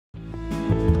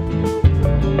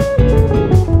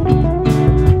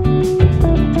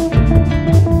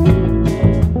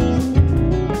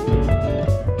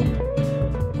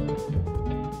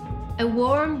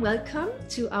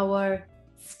to our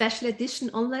special edition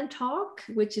online talk,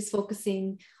 which is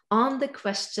focusing on the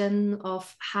question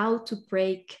of how to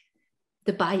break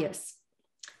the bias.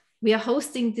 We are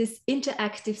hosting this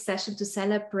interactive session to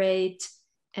celebrate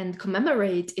and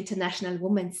commemorate International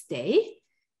Women's Day.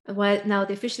 Well, now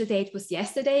the official date was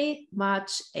yesterday,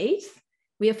 March 8th.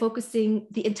 We are focusing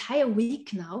the entire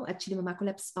week now at Geneva Macro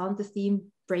Labs on the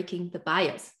theme Breaking the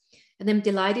Bias. And I'm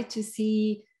delighted to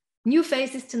see new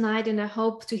faces tonight, and I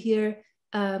hope to hear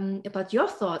about your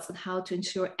thoughts on how to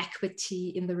ensure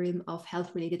equity in the realm of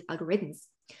health-related algorithms.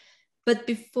 But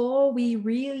before we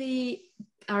really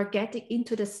are getting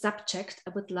into the subject, I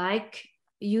would like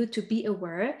you to be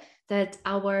aware that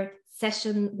our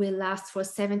session will last for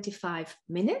 75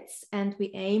 minutes, and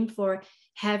we aim for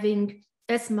having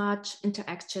as much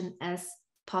interaction as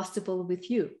possible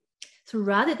with you. So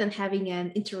rather than having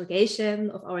an interrogation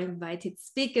of our invited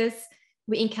speakers,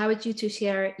 we encourage you to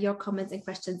share your comments and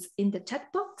questions in the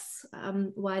chat box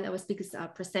while our speakers are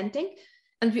presenting.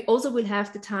 And we also will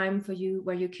have the time for you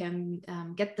where you can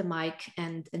get the mic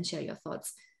and share your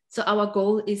thoughts. So our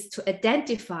goal is to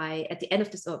identify at the end of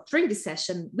this or during this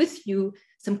session with you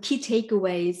some key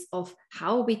takeaways of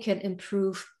how we can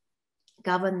improve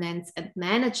governance and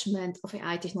management of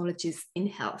AI technologies in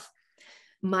health.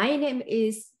 My name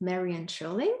is Marianne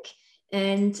Schörling,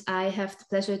 and I have the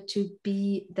pleasure to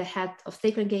be the head of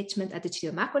stakeholder engagement at the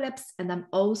Geneva Macro Labs, and I'm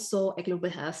also a global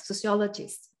health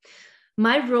sociologist.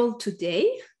 My role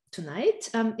tonight,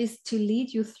 is to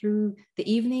lead you through the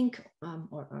evening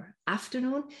or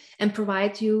afternoon and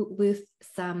provide you with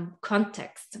some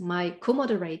context. My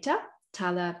co-moderator,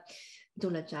 Tala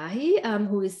Dowlatshahi,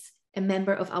 who is a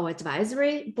member of our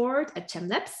advisory board at GEM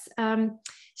Labs.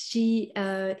 She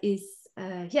is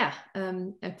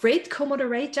a great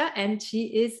co-moderator, and she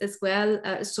is as well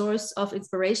a source of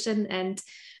inspiration and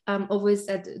always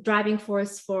a driving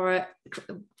force for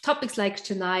topics like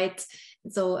tonight.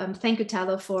 So thank you,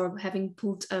 Tala, for having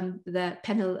pulled the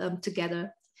panel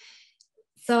together.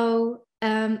 So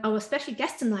our special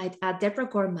guests tonight are Debra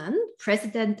Gore-Mann,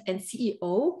 President and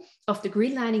CEO of the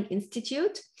Greenlining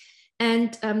Institute,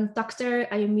 and Dr.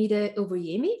 Ayomide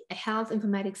Owoyemi, a health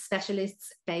informatics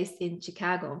specialist based in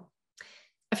Chicago.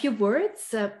 A few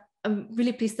words. I'm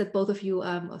really pleased that both of you,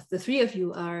 the three of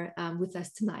you, are with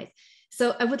us tonight.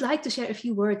 So I would like to share a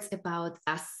few words about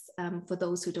us for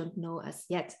those who don't know us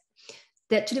yet.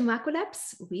 The Geneva Macro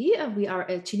Labs, we are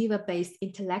a Geneva-based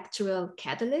intellectual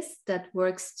catalyst that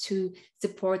works to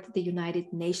support the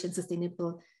United Nations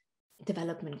Sustainable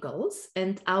Development Goals.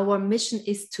 And our mission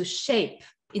is to shape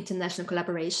international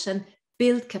collaboration,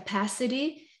 build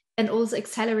capacity, and also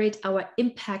accelerate our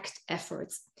impact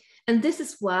efforts. And this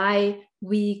is why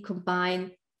we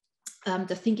combine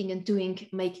the thinking and doing,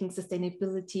 making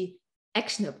sustainability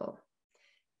actionable.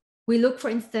 We look, for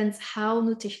instance, how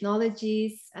new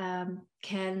technologies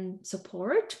can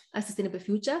support a sustainable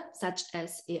future, such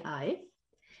as AI.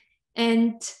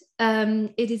 And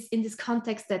it is in this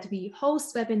context that we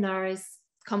host webinars,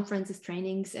 conferences,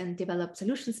 trainings, and develop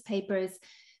solutions papers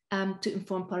to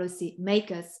inform policy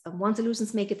makers. One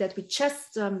solutions maker that we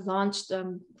just launched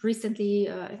recently,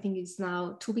 I think it's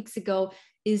now 2 weeks ago,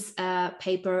 is a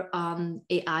paper on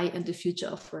AI and the future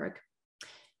of work.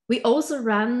 We also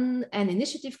run an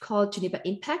initiative called Geneva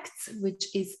Impacts,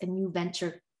 which is a new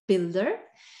venture builder.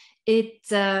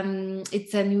 It's a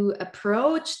new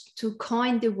approach to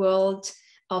coin the world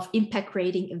of impact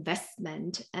creating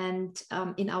investment. And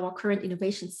in our current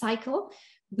innovation cycle,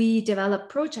 we develop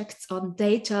projects on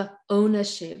data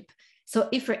ownership. So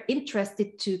if you're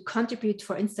interested to contribute,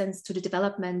 for instance, to the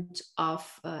development of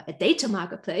a data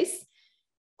marketplace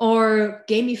or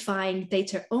gamifying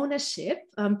data ownership,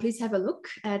 please have a look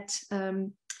at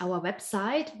our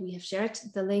website. We have shared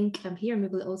the link here, and we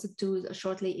will also do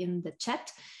shortly in the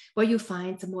chat where you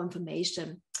find some more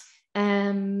information.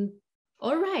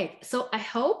 All right, so I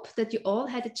hope that you all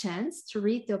had a chance to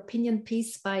read the opinion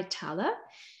piece by Tala,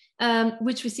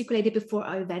 which we circulated before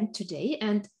our event today.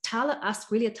 And Tala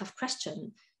asked really a tough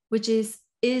question, which is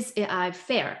AI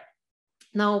fair?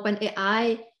 Now, when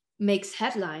AI makes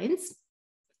headlines,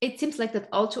 it seems like that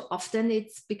all too often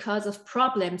it's because of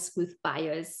problems with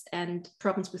bias and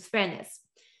problems with fairness.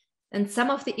 And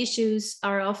some of the issues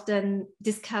are often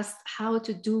discussed how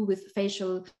to do with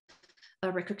facial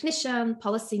recognition,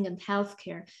 policing, and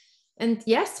healthcare. And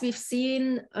yes, we've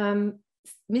seen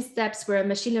missteps where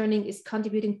machine learning is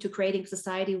contributing to creating a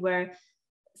society where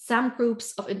some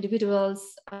groups of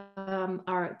individuals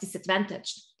are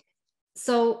disadvantaged.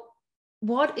 So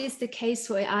what is the case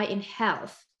for AI in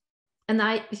health? And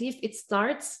I believe it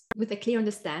starts with a clear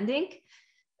understanding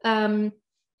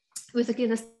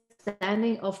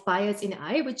understanding of bias in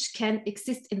AI, which can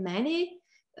exist in many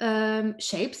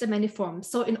shapes and many forms.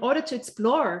 So in order to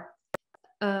explore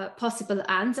possible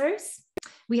answers,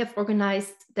 we have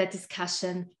organized that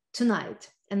discussion tonight.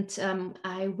 And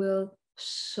I will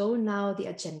show now the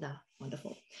agenda.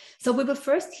 Wonderful. So we will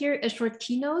first hear a short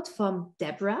keynote from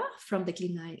Debra from the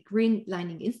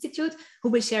Greenlining Institute, who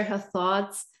will share her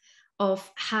thoughts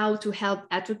of how to help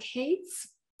advocates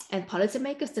and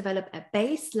policymakers develop a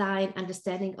baseline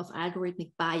understanding of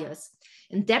algorithmic bias.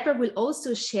 And Debra will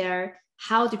also share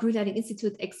how the Greenlining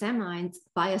Institute examines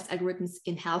biased algorithms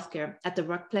in healthcare, at the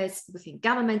workplace, within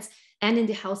governments, and in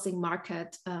the housing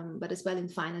market, but as well in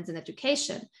finance and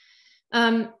education.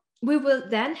 We will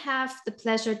then have the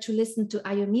pleasure to listen to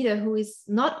Ayomide, who is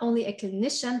not only a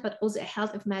clinician, but also a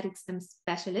health informatics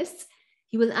specialist.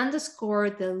 He will underscore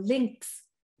the links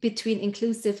between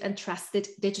inclusive and trusted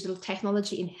digital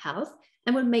technology in health,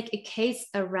 and will make a case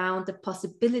around the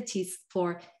possibilities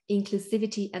for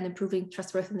inclusivity and improving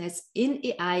trustworthiness in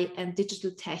AI and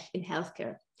digital tech in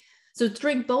healthcare. So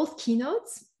during both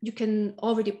keynotes, you can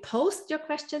already post your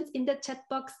questions in the chat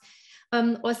box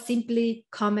or simply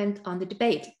comment on the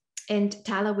debate. And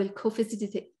Tala will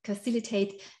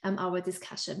co-facilitate our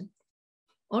discussion.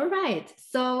 All right,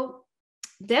 so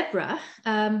Debra,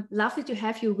 lovely to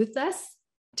have you with us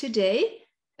today.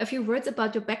 A few words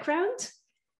about your background.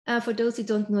 For those who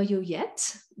don't know you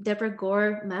yet, Debra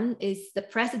Gore-Mann is the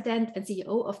president and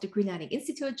CEO of the Greenlining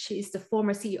Institute. She is the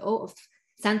former CEO of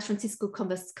San Francisco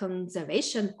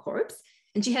Conservation Corps,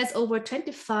 and she has over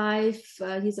 25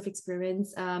 years of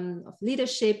experience of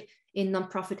leadership in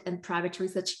nonprofit and private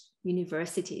research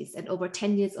universities, and over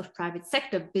 10 years of private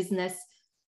sector business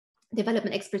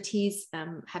development expertise,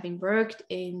 having worked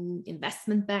in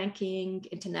investment banking,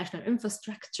 international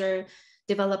infrastructure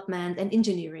development, and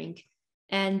engineering.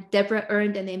 And Debra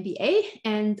earned an MBA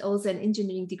and also an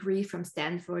engineering degree from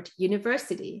Stanford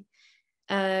University.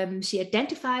 She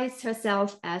identifies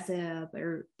herself as a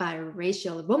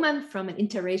biracial woman from an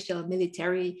interracial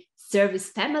military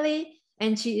service family,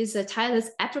 and she is a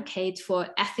tireless advocate for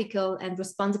ethical and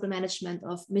responsible management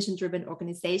of mission-driven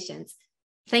organizations.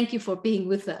 Thank you for being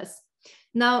with us.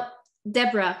 Now,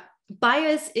 Debra,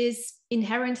 bias is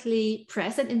inherently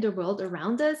present in the world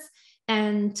around us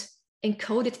and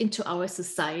encoded into our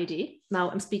society.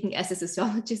 Now, I'm speaking as a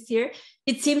sociologist here.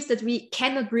 It seems that we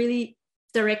cannot really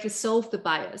directly solve the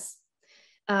bias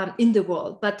in the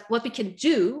world, but what we can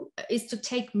do is to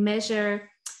take measure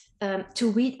to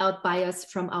weed out bias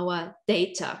from our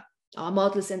data, our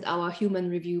models, and our human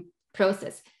review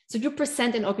process. So you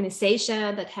present an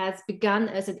organization that has begun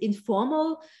as an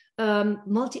informal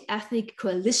multi-ethnic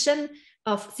coalition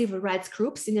of civil rights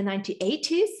groups in the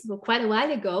 1980s, so quite a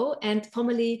while ago, and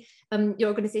formerly your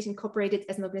organization incorporated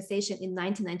as an organization in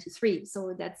 1993,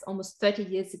 so that's almost 30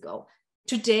 years ago.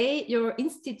 Today, your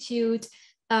institute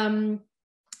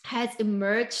has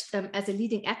emerged as a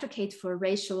leading advocate for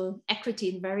racial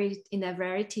equity in a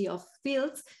variety of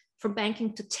fields, from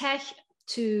banking to tech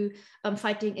to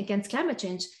fighting against climate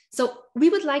change. So we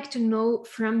would like to know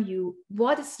from you,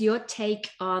 what is your take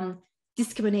on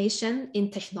discrimination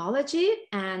in technology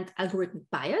and algorithmic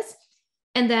bias?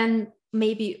 And then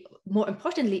maybe more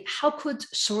importantly, how could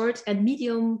short and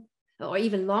medium or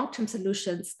even long-term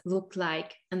solutions look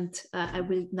like? And I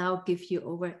will now give you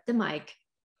over the mic.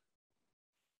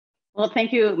 Well,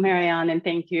 thank you, Marianne, and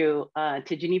thank you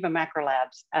to Geneva Macro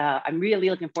Labs. I'm really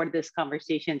looking forward to this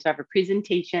conversation. So I have a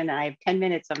presentation, and I have 10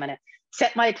 minutes. I'm gonna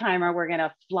set my timer. We're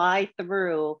gonna fly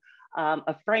through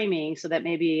a framing so that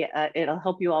maybe it'll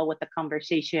help you all with the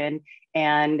conversation,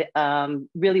 and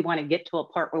really wanna get to a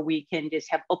part where we can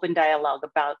just have open dialogue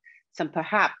about some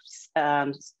perhaps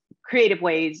creative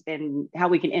ways in how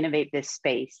we can innovate this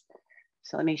space.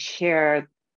 So let me share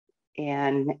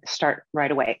and start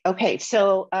right away. Okay,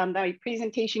 so my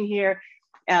presentation here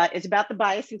is about the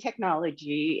bias in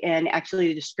technology and actually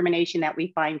the discrimination that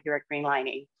we find here at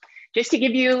Greenlining. Just to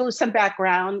give you some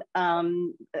background,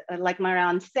 like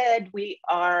Marianne said, we've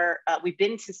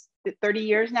been since 30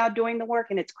 years now doing the work,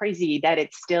 and it's crazy that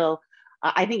it's still,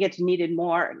 I think it's needed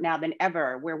more now than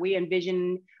ever, where we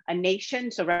envision a nation.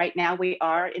 So right now we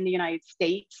are in the United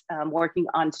States working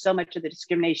on so much of the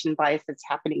discrimination bias that's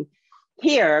happening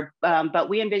here, but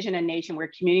we envision a nation where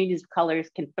communities of colors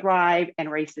can thrive and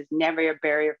race is never a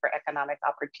barrier for economic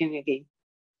opportunity.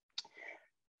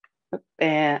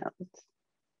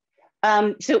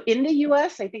 So in the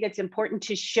US, I think it's important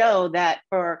to show that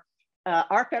for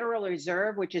our Federal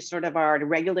Reserve, which is sort of our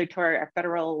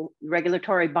federal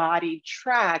regulatory body,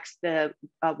 tracks the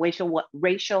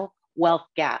racial wealth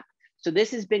gap. So this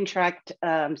has been tracked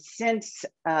since,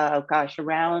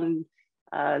 around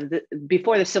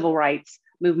before the civil rights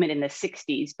movement in the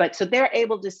 60s. But so they're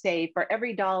able to say for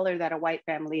every dollar that a white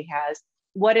family has,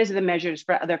 what is the measures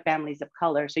for other families of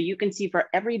color? So you can see for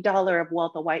every dollar of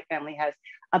wealth a white family has,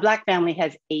 a Black family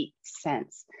has 8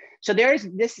 cents. So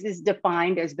this is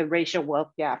defined as the racial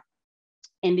wealth gap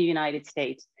in the United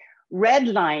States.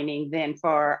 Redlining then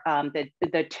for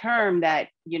the term that,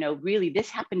 really this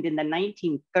happened in the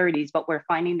 1930s, but we're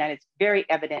finding that it's very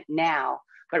evident now.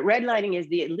 But redlining is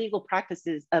the illegal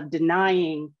practices of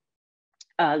denying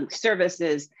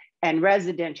services and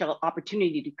residential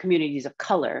opportunity to communities of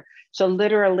color. So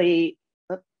literally,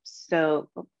 so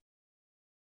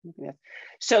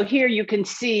here you can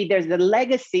see there's the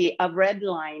legacy of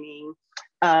redlining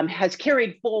has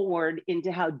carried forward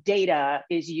into how data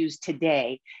is used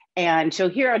today. And so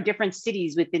here are different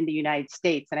cities within the United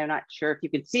States, and I'm not sure if you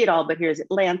can see it all, but here's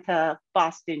Atlanta,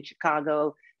 Boston,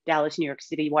 Chicago, Dallas, New York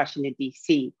City, Washington,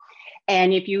 DC.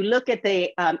 And if you look at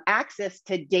the access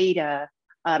to data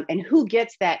and who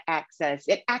gets that access,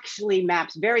 it actually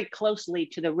maps very closely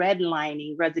to the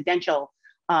redlining residential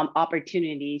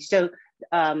opportunity. So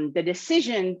the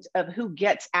decisions of who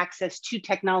gets access to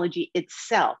technology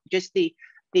itself, just the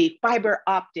fiber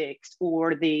optics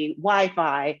or the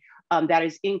Wi-Fi that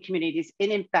is in communities,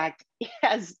 and in fact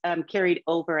has carried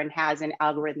over and has an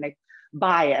algorithmic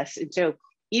bias. And so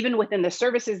even within the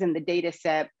services and the data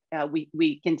set,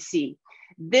 we can see.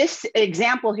 This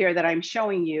example here that I'm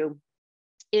showing you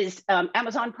is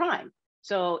Amazon Prime.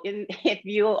 So if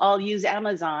you all use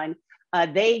Amazon,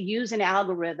 they use an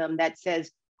algorithm that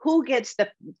says who gets the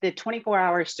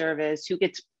 24-hour service, who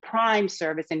gets Prime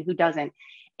service, and who doesn't.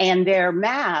 And their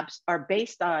maps are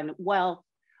based on wealth,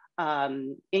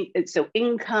 so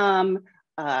income,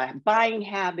 buying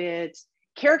habits,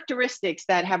 characteristics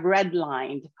that have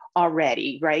redlined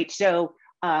already, right? So,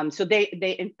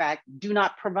 they in fact do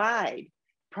not provide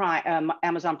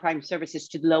Amazon Prime services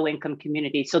to low-income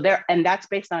communities. So and that's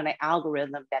based on an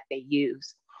algorithm that they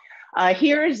use.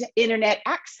 Here's internet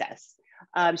access.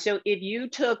 So if you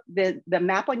took the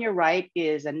map on your right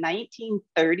is a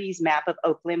 1930s map of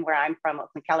Oakland, where I'm from,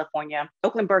 Oakland, California,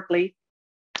 Oakland, Berkeley.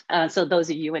 So those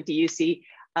of you who went to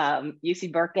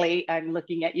UC Berkeley, I'm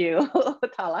looking at you,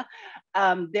 Tala.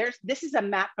 This is a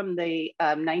map from the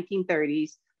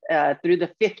 1930s through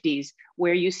the 50s,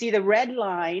 where you see the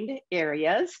redlined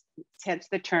areas, hence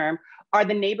the term, are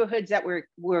the neighborhoods that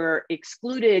were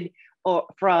excluded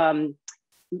from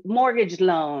mortgage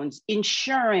loans,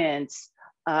 insurance,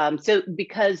 so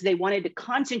because they wanted to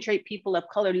concentrate people of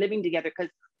color living together,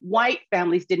 because white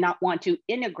families did not want to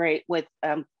integrate with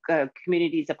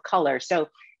communities of color. So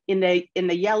in the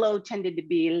yellow tended to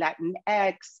be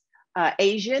Latinx,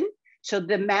 Asian. So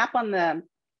the map on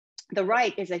the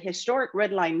right is a historic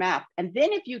red line map. And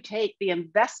then if you take the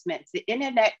investments, the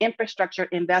internet infrastructure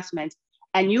investments,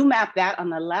 and you map that on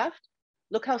the left,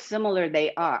 look how similar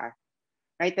they are,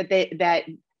 right? That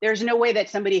there's no way that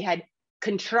somebody had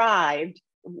contrived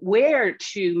where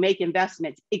to make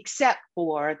investments except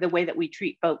for the way that we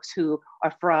treat folks who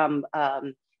are from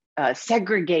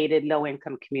segregated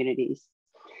low-income communities.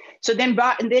 So then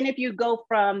if you go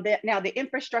from the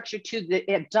infrastructure to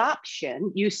the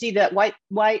adoption, you see that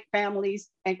white families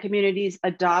and communities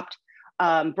adopt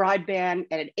broadband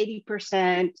at an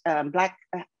 80%, Black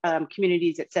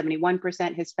communities at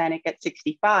 71%, Hispanic at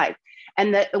 65%.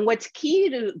 And what's key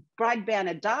to broadband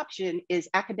adoption is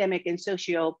academic and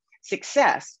socio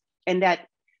success, and that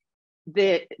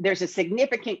there's a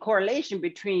significant correlation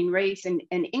between race and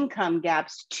income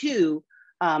gaps to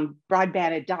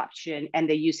broadband adoption and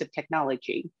the use of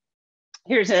technology.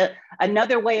 Here's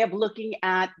another way of looking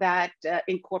at that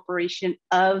incorporation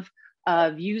of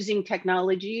using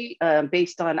technology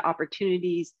based on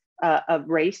opportunities of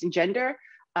race and gender.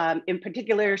 In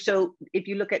particular, so if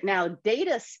you look at now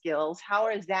data skills, how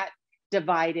is that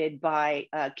divided by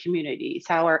communities?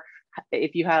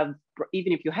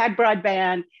 Even if you had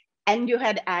broadband and you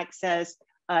had access,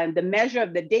 the measure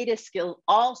of the data skill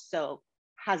also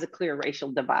has a clear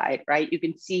racial divide, right? You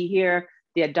can see here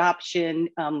the adoption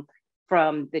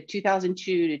from the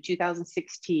 2002 to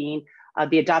 2016,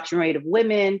 the adoption rate of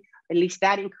women, at least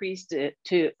that increased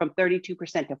from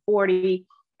 32% to 40%.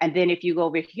 And then if you go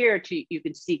over here you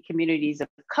can see communities of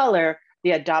color,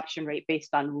 the adoption rate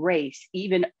based on race,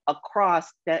 even across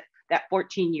that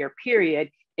 14-year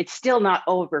period, it's still not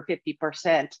over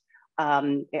 50%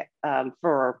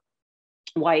 for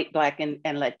white, Black, and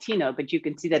Latino, but you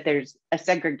can see that there's a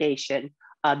segregation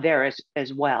there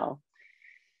as well.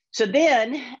 So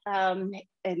then,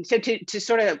 and so to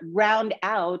sort of round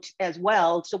out as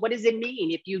well, so what does it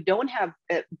mean if you don't have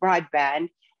broadband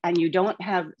and you don't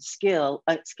have skills,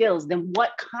 then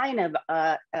what kind of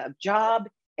job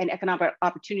and economic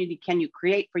opportunity can you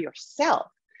create for yourself?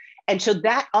 And so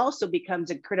that also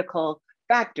becomes a critical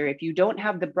factor. If you don't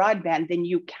have the broadband, then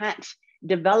you can't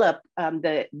develop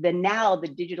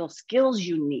the digital skills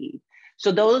you need.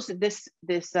 So this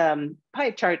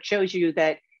pie chart shows you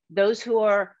that those who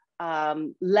are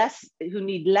who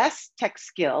need less tech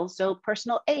skills, so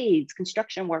personal aides,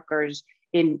 construction workers,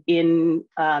 during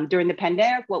the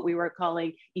pandemic, what we were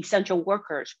calling essential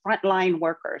workers, frontline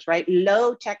workers, right?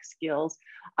 Low tech skills,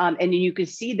 and you can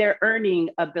see their earning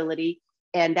ability,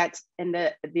 and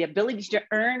the ability to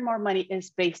earn more money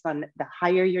is based on the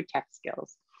higher your tech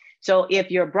skills. So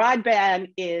if your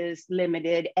broadband is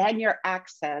limited and your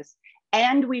access,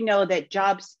 and we know that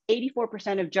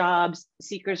 84% of jobs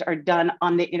seekers are done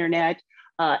on the internet,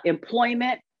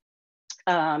 employment,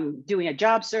 doing a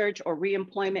job search or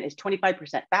reemployment is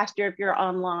 25% faster if you're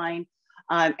online,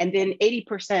 and then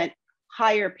 80%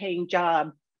 higher paying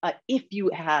job if you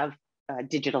have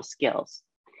digital skills.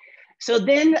 So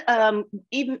then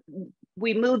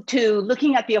we move to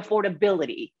looking at the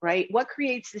affordability, right? What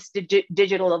creates this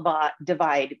digital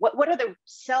divide? What are the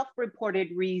self-reported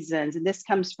reasons? And this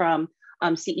comes from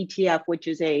CETF, which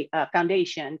is a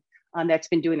foundation that's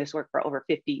been doing this work for over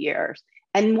 50 years.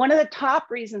 And one of the top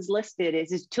reasons listed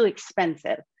is it's too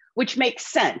expensive, which makes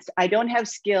sense. I don't have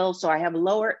skills, so I have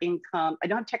lower income. I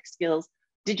don't have tech skills,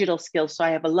 digital skills, so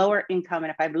I have a lower income.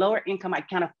 And if I have lower income, I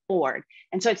can't afford.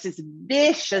 And so it's this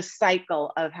vicious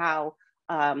cycle of how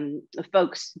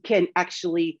folks can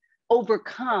actually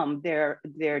overcome their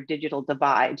digital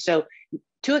divide. So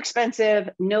too expensive,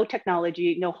 no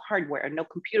technology, no hardware, no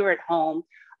computer at home.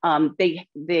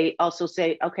 They also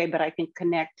say, okay, but I can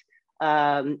connect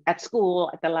at school,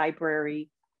 at the library.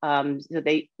 So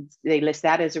they list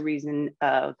that as a reason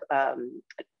of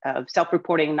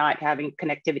self-reporting, not having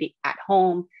connectivity at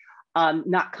home,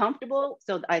 not comfortable.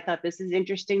 So I thought this is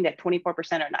interesting that 24%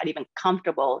 are not even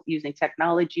comfortable using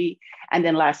technology. And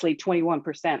then lastly,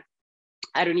 21%,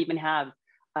 I don't even have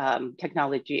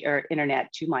technology or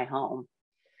internet to my home.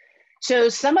 So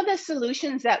some of the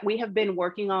solutions that we have been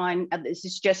working on, this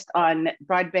is just on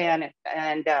broadband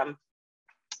and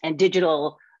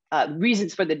digital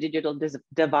reasons for the digital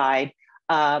divide,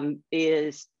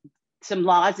 is some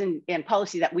laws and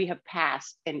policy that we have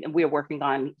passed and we're working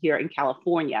on here in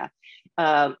California.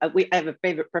 I have a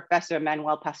favorite professor,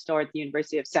 Manuel Pastor at the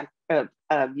University of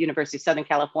Southern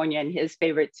California, and his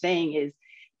favorite saying is,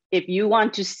 if you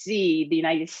want to see the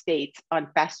United States on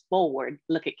fast forward,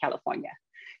 look at California.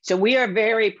 So we are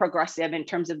very progressive in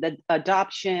terms of the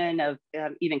adoption of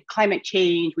even climate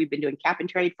change. We've been doing cap and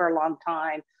trade for a long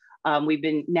time. We've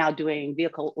been now doing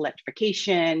vehicle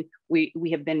electrification. We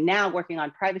have been now working on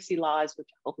privacy laws, which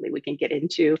hopefully we can get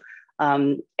into,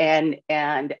 and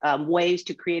ways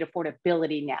to create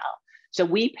affordability now. So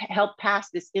we helped pass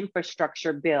this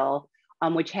infrastructure bill,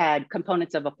 which had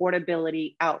components of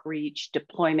affordability, outreach,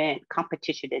 deployment,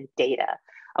 competition, and data.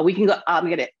 We can go,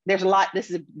 there's a lot, this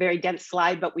is a very dense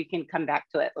slide, but we can come back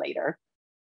to it later.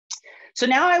 So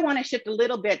now I want to shift a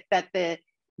little bit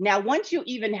now once you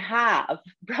even have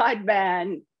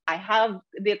broadband, I have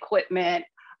the equipment,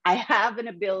 I have an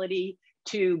ability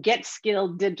to get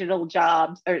skilled digital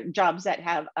jobs or jobs that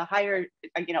have a higher,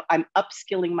 I'm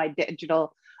upskilling my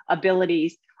digital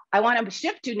abilities. I want to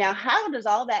shift to now, how does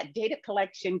all that data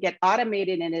collection get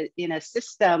automated in a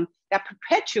system that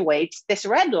perpetuates this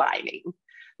redlining,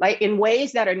 like in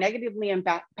ways that are negatively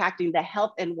impacting the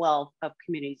health and wealth of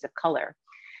communities of color?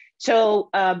 So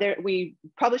we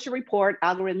published a report,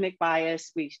 algorithmic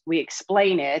bias. We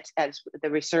explain it as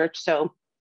the research. So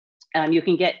you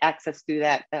can get access to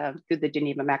that through the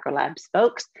Geneva Macro Labs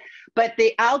folks. But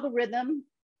the algorithm,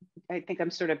 I think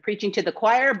I'm sort of preaching to the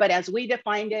choir, but as we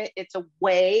defined it, it's a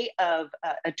way of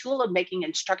a tool of making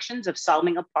instructions of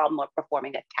solving a problem or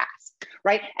performing a task,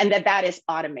 right? And that is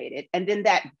automated. And then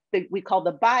we call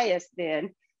the bias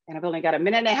then, and I've only got a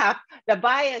minute and a half. The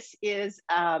bias is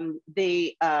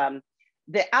the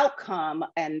outcome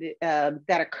and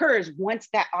that occurs once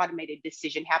that automated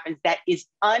decision happens that is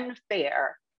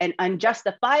unfair and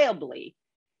unjustifiably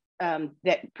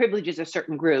that privileges a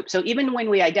certain group. So even when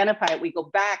we identify it, we go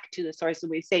back to the source and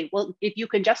we say, well, if you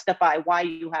can justify why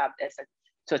you have this,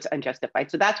 so it's unjustified.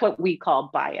 So that's what we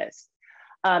call bias.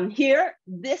 Here,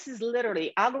 this is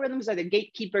literally, algorithms are the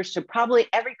gatekeepers to probably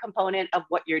every component of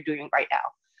what you're doing right now.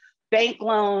 Bank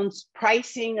loans,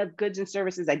 pricing of goods and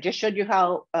services. I just showed you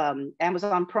how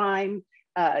Amazon Prime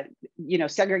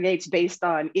segregates based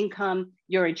on income,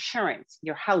 your insurance,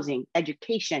 your housing,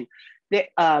 education, the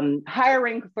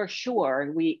hiring for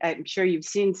sure. I'm sure you've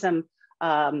seen some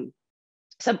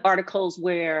some articles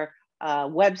where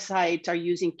websites are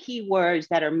using keywords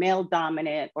that are male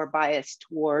dominant or biased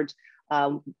towards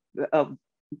the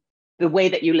way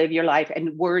that you live your life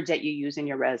and words that you use in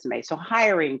your resume. So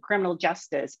hiring, criminal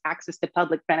justice, access to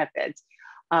public benefits,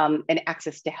 and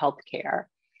access to healthcare.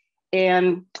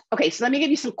 And okay, so let me give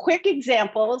you some quick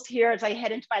examples here as I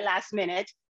head into my last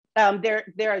minute.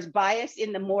 There is bias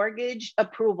in the mortgage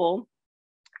approval,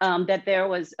 that there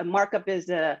was a markup is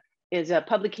a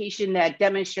publication that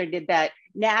demonstrated that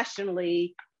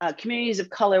nationally, communities of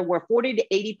color were 40 to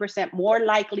 80% more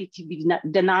likely to be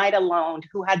denied a loan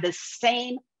who had the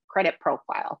same credit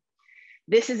profile.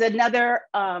 This is another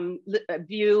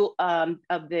view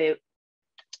that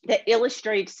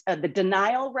illustrates the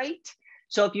denial rate.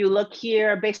 So if you look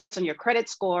here based on your credit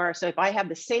score, so if I have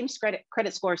the same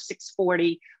credit score,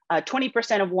 640,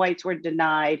 20% of whites were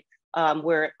denied.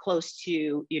 We're close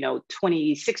to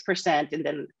 26%, and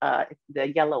then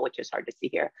the yellow, which is hard to see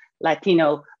here,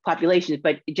 Latino populations.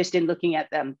 But just in looking at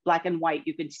them, black and white,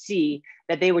 you can see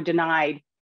that they were denied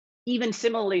even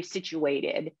similarly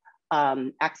situated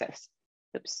access.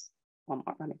 Oops, one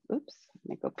more. Let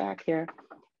me go back here.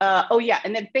 Oh yeah,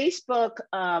 and then Facebook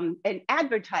and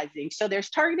advertising. So there's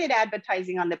targeted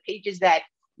advertising on the pages that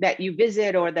you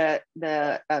visit or the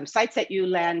sites that you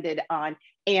landed on,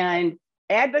 and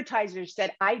advertisers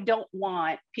said, I don't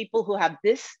want people who have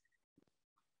this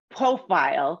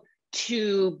profile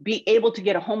to be able to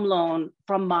get a home loan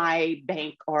from my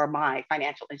bank or my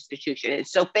financial institution. And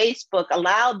so Facebook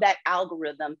allowed that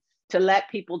algorithm to let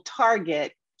people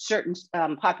target certain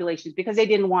populations because they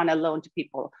didn't want to loan to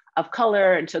people of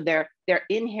color. And so their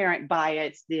inherent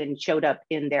bias then showed up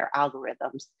in their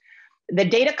algorithms. The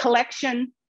data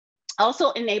collection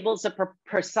also enables a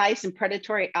precise and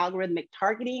predatory algorithmic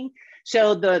targeting.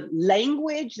 So the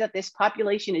language that this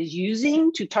population is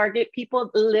using to target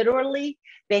people, literally,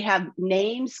 they have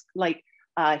names like,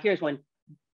 here's one,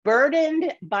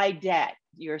 burdened by debt.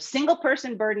 You're a single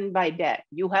person burdened by debt.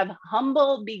 You have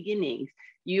humble beginnings.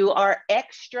 You are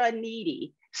extra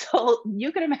needy. So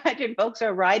you can imagine folks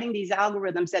are writing these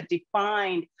algorithms that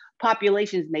define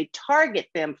populations, and they target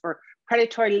them for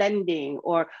predatory lending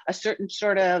or a certain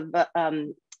sort of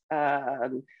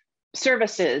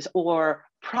services or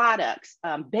products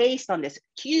based on this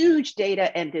huge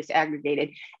data and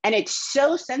disaggregated. And it's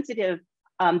so sensitive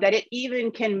that it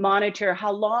even can monitor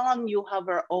how long you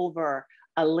hover over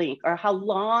a link or how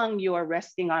long you are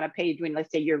resting on a page when,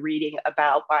 let's say, you're reading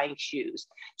about buying shoes.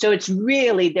 So it's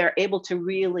really, they're able to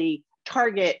really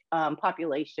target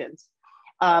populations.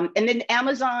 And then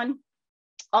Amazon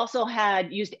also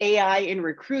had used AI in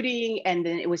recruiting, and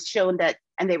then it was shown that,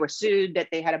 and they were sued that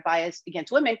they had a bias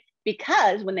against women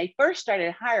because when they first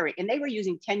started hiring, and they were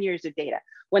using 10 years of data,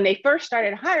 when they first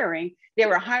started hiring, they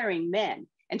were hiring men.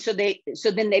 And so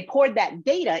then they poured that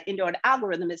data into an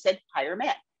algorithm that said, hire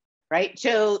men, right?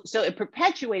 So it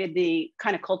perpetuated the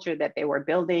kind of culture that they were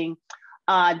building.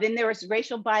 Then there was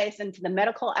racial bias into the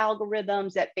medical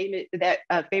algorithms that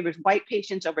favors white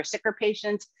patients over sicker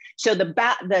patients. So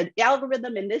the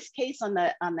algorithm in this case on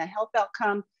the health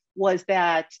outcome was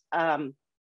that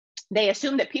they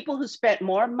assumed that people who spent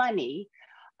more money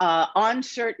on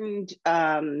certain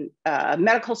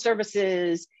medical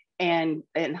services and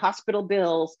hospital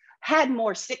bills had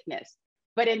more sickness.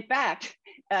 But in fact,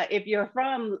 if you're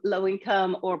from low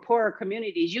income or poorer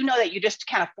communities, you know that you just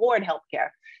can't afford healthcare.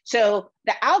 So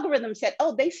the algorithm said,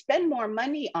 oh, they spend more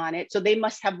money on it, so they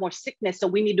must have more sickness. So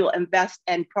we need to invest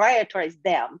and prioritize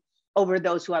them over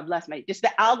those who have less money. Just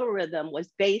the algorithm was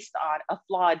based on a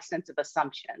flawed sense of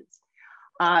assumptions.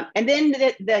 And then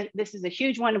this is a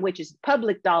huge one, which is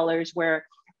public dollars, where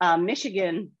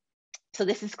Michigan, so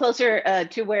this is closer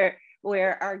to where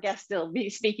our guest will be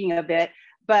speaking a bit,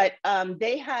 but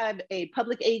they had a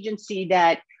public agency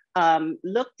that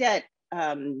looked at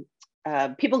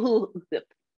people who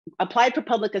applied for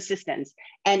public assistance.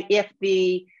 And if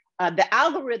the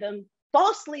algorithm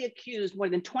falsely accused more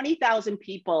than 20,000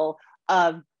 people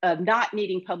of not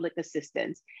needing public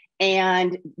assistance,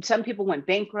 and some people went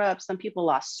bankrupt, some people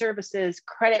lost services,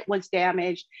 credit was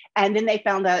damaged, and then they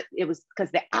found out it was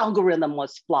because the algorithm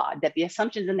was flawed, that the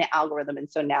assumptions in the algorithm,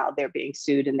 and so now they're being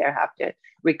sued and they have to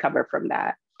recover from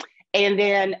that. And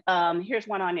then here's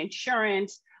one on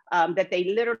insurance, that they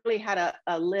literally had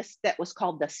a list that was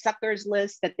called the suckers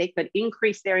list, that they could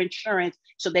increase their insurance.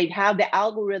 So they'd have the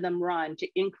algorithm run to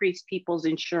increase people's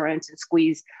insurance and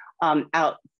squeeze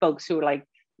out folks who are like,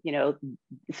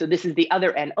 so this is the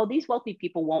other end. Oh, these wealthy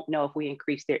people won't know if we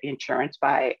increase their insurance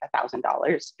by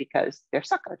 $1,000 because they're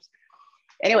suckers.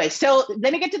 Anyway, so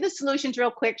let me get to the solutions real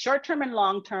quick, short-term and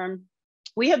long-term.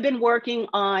 We have been working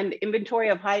on inventory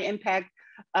of high impact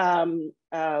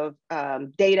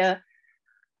data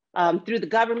through the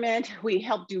government. We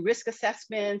help do risk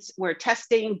assessments. We're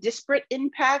testing disparate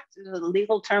impact, the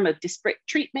legal term of disparate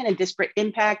treatment and disparate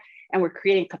impact, and we're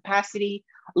creating capacity.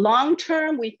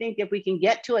 Long-term, we think if we can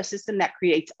get to a system that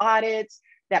creates audits,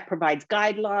 that provides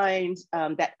guidelines,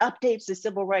 that updates the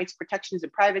civil rights protections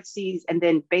and privacies, and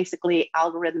then basically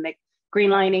algorithmic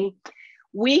greenlining.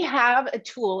 We have a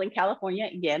tool in California,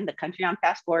 again, the country on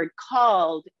fast forward,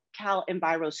 called Cal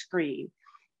Enviro Screen.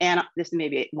 And this may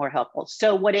be more helpful.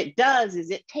 So what it does is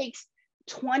it takes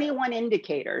 21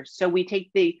 indicators. So we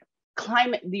take the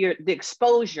climate, the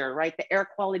exposure, right? The air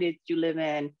quality that you live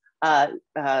in,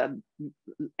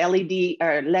 LED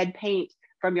or lead paint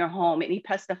from your home, any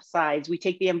pesticides. We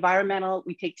take the environmental,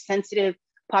 we take sensitive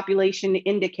population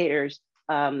indicators,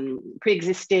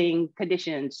 pre-existing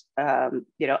conditions,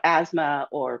 asthma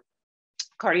or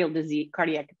cardio disease,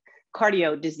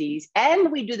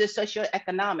 and we do the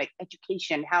socioeconomic,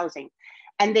 education, housing.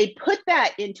 And they put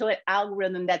that into an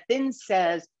algorithm that then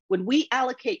says, when we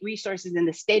allocate resources in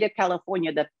the state of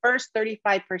California, the first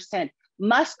 35%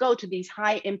 must go to these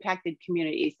high impacted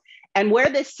communities. And where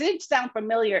this should sound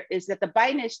familiar is that the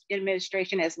Biden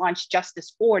administration has launched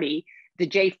Justice 40, the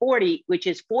J40, which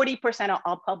is 40% of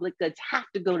all public goods have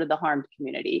to go to the harmed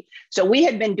community. So we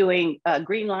had been doing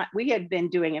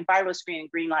Enviro Screen and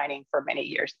greenlining for many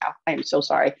years now. I'm so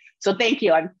sorry. So thank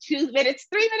you. I'm 3 minutes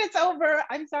over.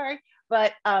 I'm sorry,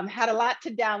 but had a lot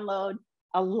to download,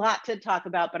 a lot to talk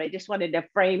about, but I just wanted to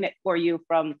frame it for you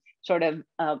from sort of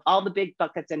all the big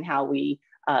buckets and how we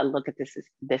look at this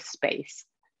space.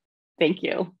 Thank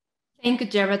you. Thank you,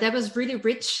 Debra. That was really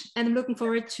rich, and I'm looking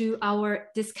forward to our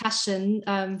discussion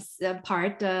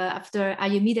part after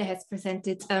Ayomide has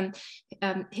presented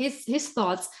his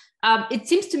thoughts. It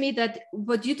seems to me that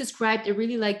what you described are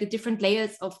really like the different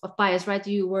layers of bias, right?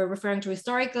 You were referring to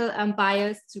historical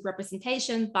bias, to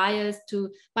representation bias, to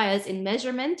bias in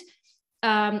measurement,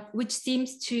 which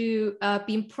seems to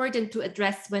be important to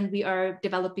address when we are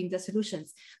developing the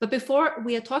solutions. But before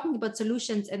we are talking about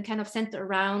solutions and kind of center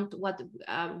around what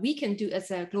we can do as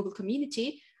a global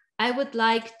community, I would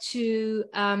like to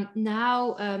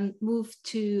now move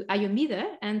to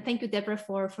Ayomide, and thank you, Debra,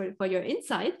 for your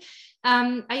insight.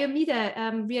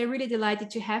 Ayomide, we are really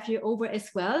delighted to have you over as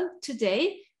well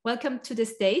today. Welcome to the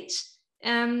stage.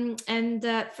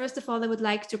 First of all, I would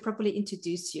like to properly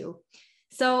introduce you.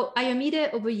 So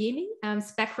Ayomide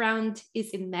Owoyemi's background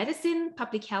is in medicine,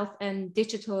 public health, and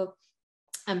digital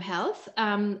health.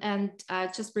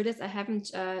 Just realized I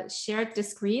haven't shared the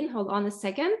screen. Hold on a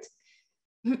second.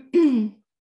 Can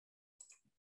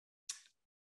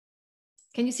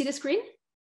you see the screen?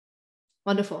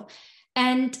 Wonderful.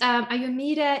 And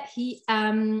Ayomide, he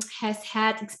has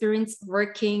had experience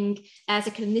working as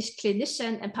a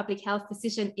clinician and public health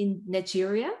physician in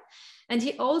Nigeria. And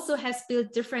he also has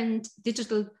built different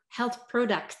digital health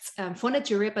products for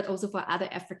Nigeria, but also for other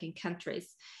African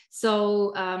countries.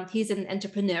 So he's an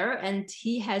entrepreneur, and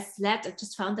he has led, I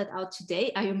just found that out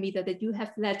today, Ayomide, that you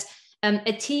have led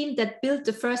a team that built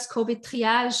the first COVID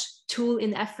triage tool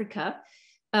in Africa.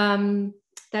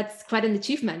 That's quite an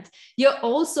achievement. You're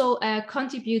also a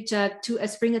contributor to a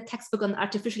Springer textbook on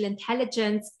artificial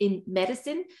intelligence in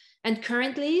medicine. And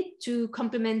currently, to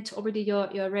complement already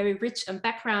your very rich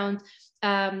background,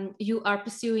 you are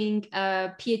pursuing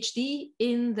a PhD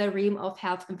in the realm of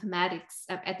health informatics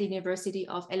at the University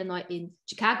of Illinois in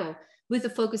Chicago, with a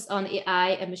focus on AI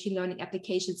and machine learning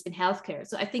applications in healthcare.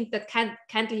 So I think that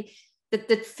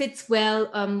that fits well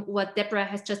what Debra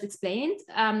has just explained,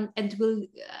 and will,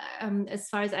 as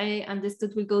far as I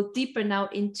understood, will go deeper now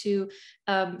into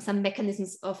some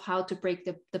mechanisms of how to break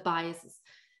the biases.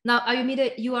 Now,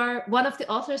 Ayomide, you are one of the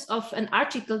authors of an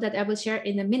article that I will share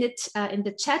in a minute in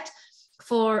the chat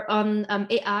for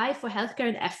AI for healthcare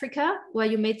in Africa, where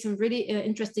you made some really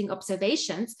interesting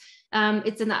observations.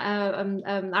 It's an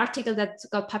article that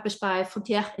got published by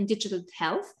Frontières in Digital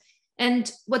Health.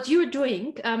 And what you're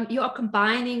doing, you are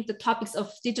combining the topics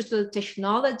of digital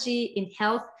technology in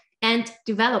health and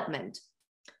development.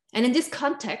 And in this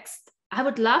context, I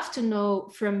would love to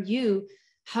know from you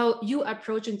how you are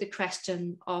approaching the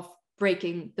question of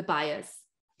breaking the bias.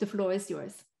 The floor is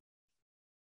yours.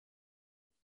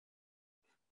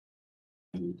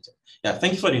 Yeah,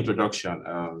 thank you for the introduction.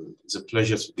 It's a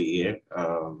pleasure to be here.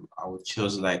 I would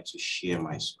just like to share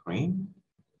my screen.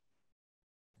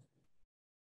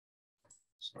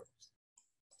 Sorry.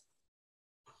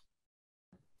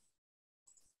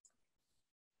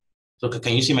 So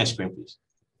can you see my screen, please?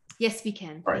 Yes, we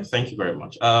can. All right, thank you very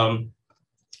much.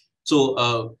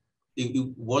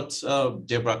 what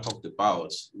Debra talked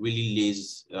about really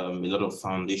lays a lot of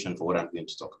foundation for what I'm going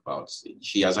to talk about.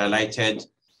 She has highlighted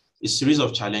a series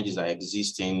of challenges that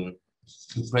exist in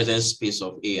the present space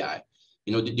of AI.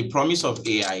 The promise of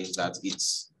AI is that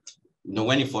it's,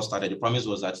 when it first started, the promise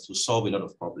was that to solve a lot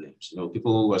of problems.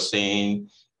 People were saying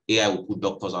AI will put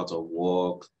doctors out of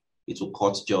work, it will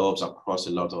cut jobs across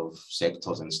a lot of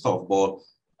sectors and stuff. But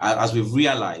as we've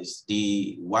realized,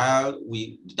 while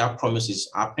that promise is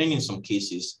happening in some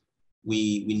cases,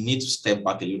 we need to step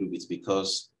back a little bit,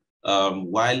 because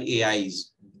while AI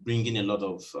is bringing a lot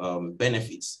of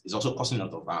benefits, it's also causing a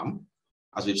lot of harm,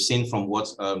 as we've seen from what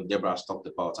Debra has talked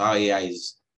about, how AI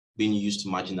is being used to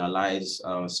marginalize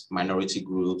minority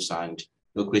groups and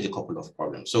create a couple of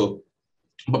problems. So,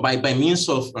 but by means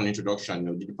of an introduction,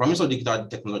 the promise of digital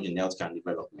technology in healthcare and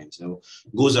development,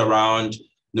 goes around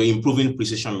improving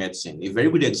precision medicine. A very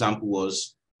good example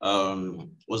was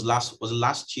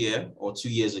last year or 2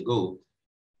 years ago.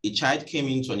 A child came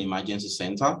into an emergency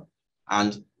center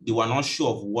and they were not sure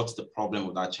of what the problem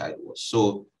of that child was.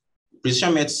 So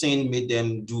precision medicine made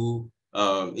them do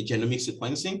a genomic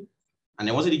sequencing. And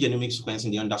then once they did genomic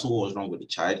sequencing, they understood what was wrong with the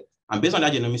child. And based on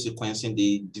that genomic sequencing,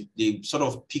 they sort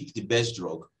of picked the best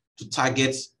drug to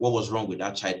target what was wrong with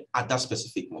that child at that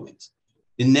specific moment.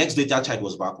 The next day, that child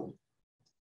was back home.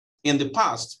 In the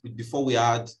past, before we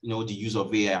had the use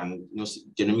of AI and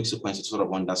genomic sequencing to sort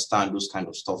of understand those kind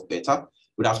of stuff better, it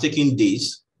would have taken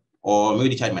days, or maybe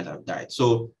the child might have died.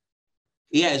 So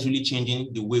AI is really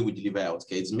changing the way we deliver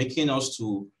healthcare. It's making us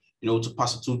to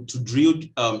drill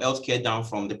healthcare down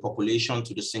from the population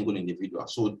to the single individual.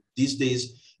 So these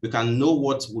days, we can know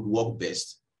what would work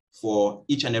best for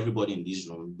each and everybody in this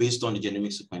room based on the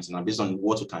genomic sequencing and based on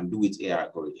what we can do with AI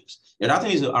algorithms. The other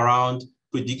thing is around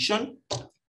prediction,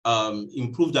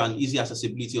 improved and easy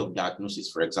accessibility of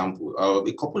diagnosis. For example,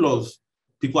 a couple of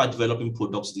people are developing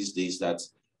products these days that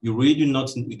you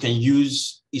can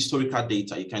use historical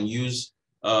data, you can use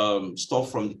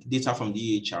stuff from data from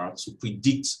the EHR to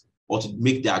predict or to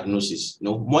make diagnosis,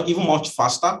 even much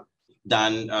faster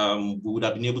than we would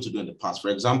have been able to do in the past. For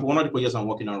example, one of the projects I'm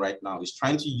working on right now is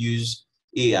trying to use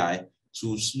AI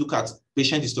to look at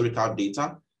patient historical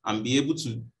data and be able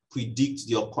to predict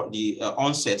the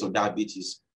onset of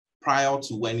diabetes prior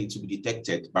to when it will be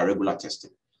detected by regular testing.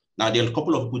 Now, there are a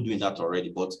couple of people doing that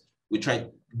already, but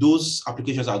those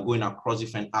applications are going across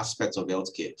different aspects of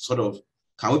healthcare. Sort of,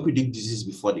 can we predict diseases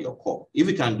before they occur? If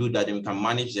we can do that, then we can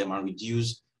manage them and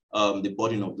reduce the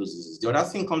burden of those diseases. The other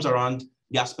thing comes around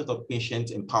the aspect of patient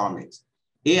empowerment.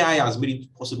 AI has made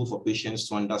it possible for patients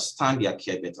to understand their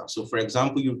care better. So for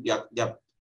example, there are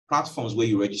platforms where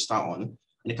you register on,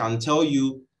 and it can tell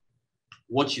you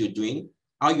what you're doing,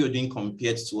 how you're doing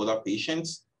compared to other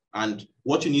patients, and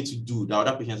what you need to do that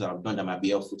other patients have done that might be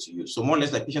helpful to you. So more or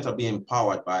less, like, patients are being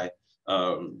empowered by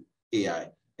AI.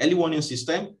 Early warning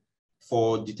system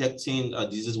for detecting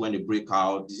diseases when they break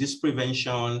out, disease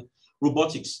prevention,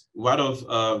 robotics. A lot of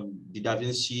the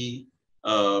Dowlatshahi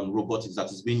robotics that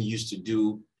is being used to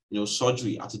do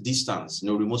surgery at a distance,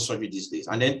 remote surgery these days.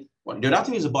 And then the other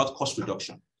thing is about cost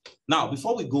reduction. Now,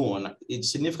 before we go on, it's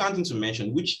a significant thing to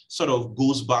mention, which sort of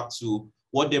goes back to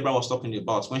what Debra was talking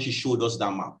about when she showed us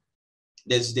that map.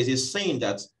 There's a saying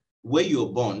that where you're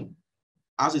born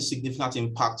has a significant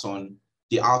impact on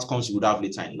the outcomes you would have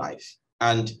later in life.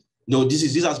 And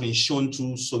this has been shown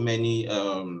through so many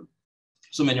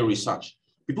research.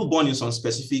 People born in some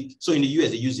specific, so in the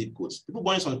US, they use zip codes. People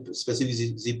born in some specific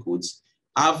zip codes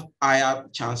have higher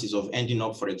chances of ending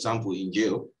up, for example, in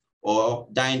jail or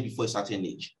dying before a certain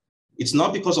age. It's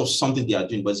not because of something they are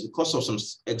doing, but it's because of some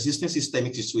existing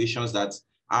systemic situations that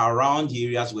are around the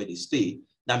areas where they stay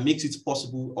that makes it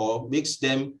possible or makes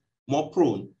them more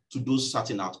prone to those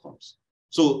certain outcomes.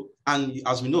 So, and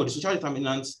as we know, the social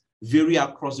determinants vary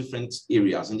across different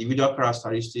areas, individual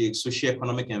characteristics,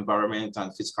 socioeconomic environment,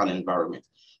 and physical environment.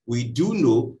 We do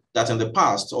know that in the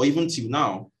past, or even till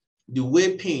now, the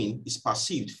way pain is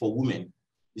perceived for women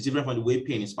is different from the way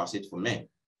pain is perceived for men.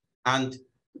 And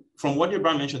from what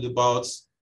Debra mentioned about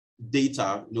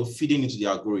data, feeding into the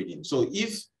algorithm. So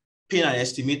if pain are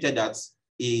estimated at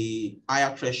a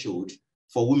higher threshold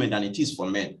for women than it is for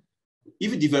men,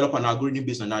 if you develop an algorithm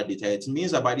based on that data, it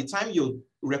means that by the time you're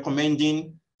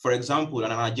recommending, for example,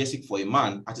 an analgesic for a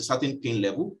man at a certain pain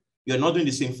level, you're not doing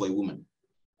the same for a woman.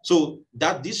 So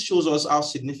this shows us how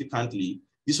significantly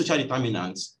these social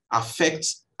determinants affect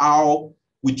how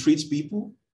we treat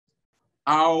people,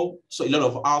 how a lot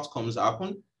of outcomes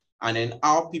happen, and then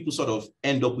how people sort of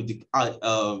end up with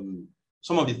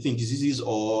some of the diseases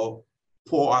or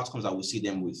poor outcomes that we see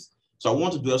them with. So I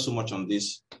want to dwell so much on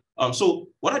this So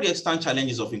what are the extant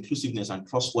challenges of inclusiveness and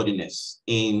trustworthiness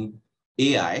in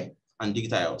AI and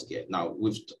digital healthcare? Now,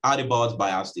 we've heard about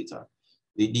bias data.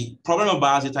 The problem of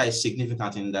bias data is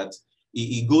significant in that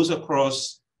it goes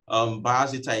across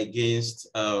bias data against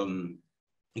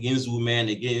women,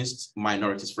 against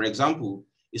minorities. For example,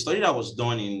 a study that was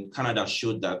done in Canada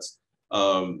showed that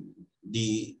an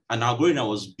algorithm that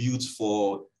was built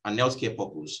for an healthcare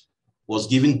purpose was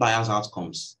giving biased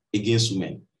outcomes against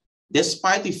women,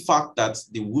 despite the fact that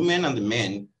the women and the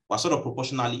men were sort of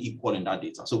proportionally equal in that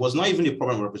data. So it was not even a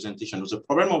problem of representation. It was a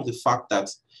problem of the fact that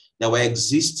there were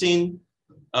existing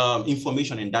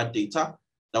information in that data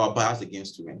that were biased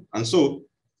against women. And so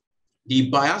the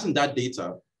bias in that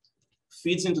data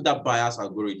feeds into that bias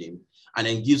algorithm and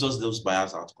then gives us those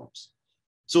biased outcomes.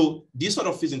 So this sort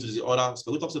of fits into the other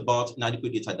aspect. We talked about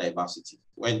inadequate data diversity.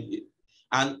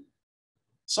 And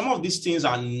some of these things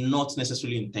are not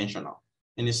necessarily intentional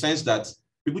in the sense that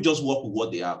people just work with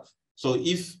what they have. So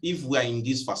if we are in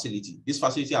this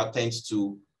facility attends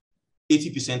to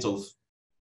 80% of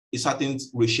a certain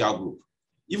racial group.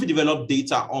 If we develop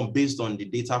data based on the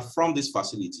data from this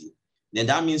facility, then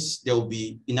that means there will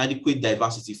be inadequate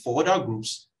diversity for other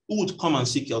groups who would come and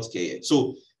seek healthcare.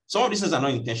 So some of these things are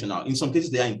not intentional. In some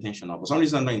cases, they are intentional, but some of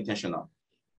these are not intentional.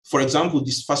 For example,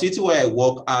 this facility where I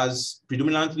work as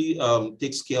predominantly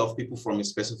takes care of people from a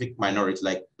specific minority,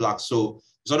 like Black. So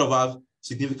we sort of have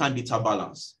significant data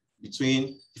balance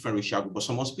between different racial groups, but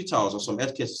some hospitals or some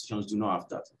healthcare institutions do not have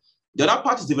that. The other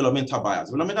part is developmental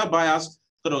bias. Developmental bias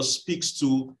sort of speaks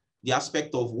to the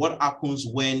aspect of what happens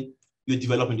when you're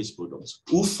developing these products.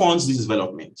 Who funds this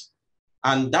development?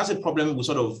 And that's a problem we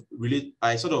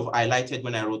I highlighted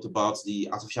when I wrote about the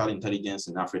artificial intelligence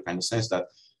in Africa, in the sense that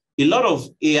a lot of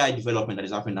AI development that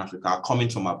is happening in Africa are coming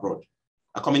from abroad,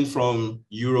 are coming from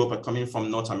Europe, are coming from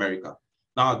North America.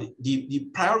 Now, the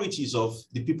priorities of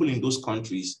the people in those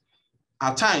countries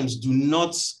at times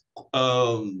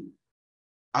are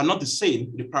not the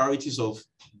same, the priorities of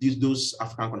those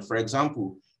African countries. For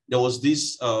example, there was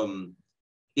this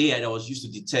AI that was used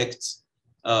to detect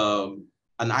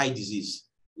an eye disease.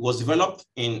 It was developed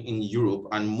in Europe,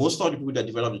 and most of the people that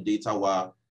developed the data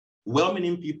were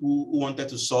well-meaning people who wanted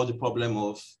to solve the problem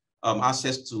of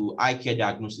access to eye care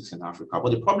diagnostics in Africa.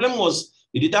 But the problem was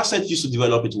the data set used to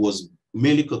develop it was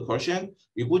mainly Caucasian.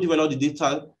 People developed the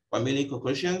data were mainly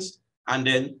Caucasians, and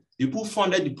then people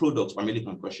funded the products were mainly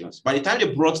Caucasians. By the time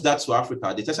they brought that to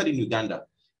Africa, they tested in Uganda, it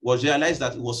was realized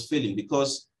that it was failing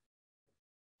because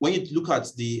when you look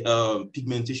at the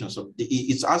pigmentation, so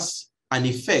it has an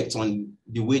effect on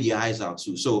the way the eyes are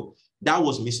too. So that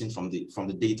was missing from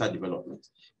the data development.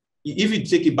 If you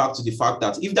take it back to the fact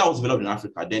that if that was developed in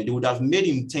Africa, then they would have made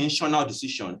intentional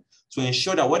decision to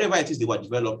ensure that whatever it is they were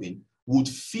developing would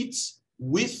fit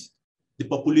with the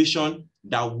population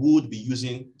that would be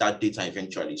using that data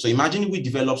eventually. So imagine we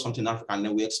develop something in Africa and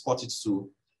then we export it to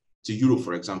Europe,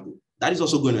 for example. That is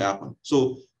also going to happen.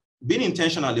 So being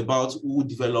intentional about who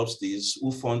develops this,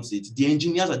 who funds it, the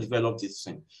engineers that developed this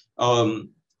thing.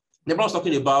 Debra was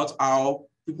talking about how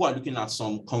people are looking at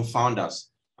some confounders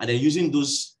and they're using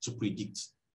those to predict.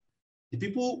 The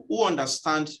people who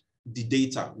understand the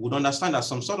data would understand that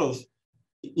some sort of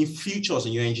features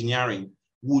in your engineering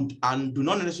would and do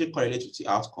not necessarily correlate with the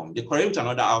outcome. They correlate with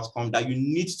another outcome that you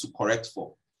need to correct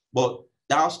for, but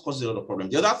that causes a lot of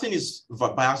problems. The other thing is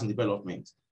bias in development,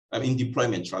 in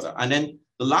deployment rather. And then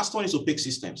the last one is opaque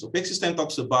systems. Opaque system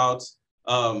talks about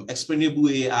explainable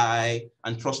AI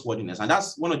and trustworthiness. And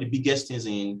that's one of the biggest things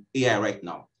in AI right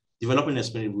now, developing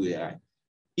explainable AI.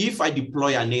 If I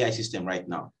deploy an AI system right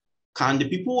now, can the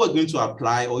people who are going to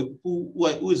apply or people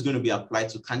who is going to be applied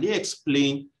to, can they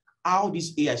explain how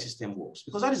this AI system works?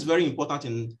 Because that is very important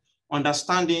in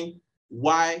understanding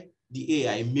why the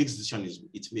AI makes decisions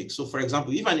it makes. So for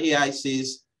example, if an AI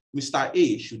says, Mr.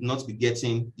 A should not be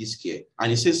getting this care,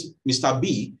 and it says Mr.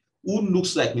 B, who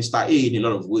looks like Mr. A in a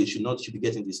lot of ways, should be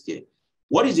getting this care,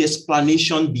 what is the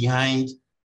explanation behind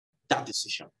that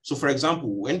decision? So for example,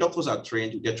 when doctors are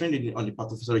trained, they're trained on the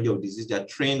pathophysiology of disease, they're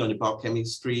trained on the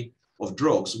biochemistry of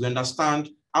drugs. We understand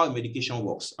how a medication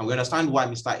works, and we understand why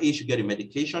Mr. A should get a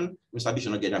medication, Mr. B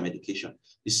should not get a medication.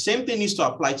 The same thing needs to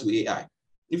apply to AI.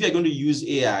 If you're going to use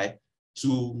AI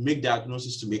to make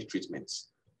diagnosis, to make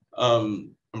treatments.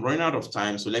 I'm running out of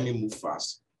time, so let me move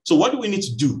fast. So what do we need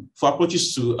to do for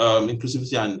approaches to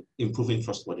inclusivity and improving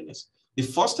trustworthiness? The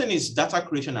first thing is data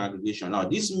creation and aggregation. Now,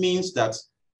 this means that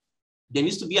there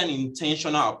needs to be an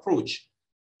intentional approach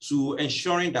to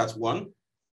ensuring that, one,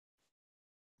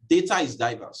 data is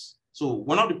diverse. So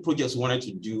one of the projects we wanted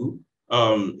to do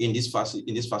in this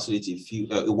facility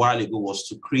a while ago was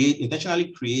to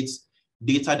intentionally create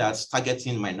data that's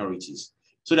targeting minorities.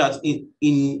 So that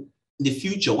in the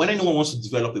future, when anyone wants to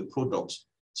develop a product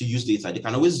to use data, they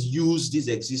can always use this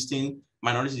existing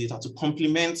minority data to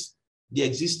complement the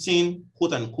existing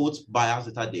quote unquote bias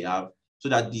data they have, so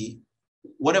that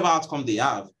whatever outcome they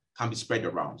have can be spread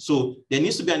around. So there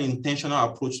needs to be an intentional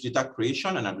approach to data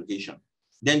creation and aggregation.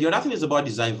 Then the other thing is about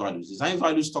design values. Design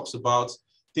values talks about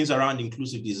things around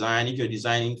inclusive design. If you're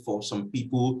designing for some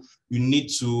people, you need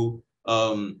to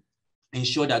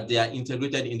ensure that they are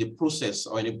integrated in the process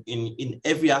or in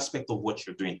every aspect of what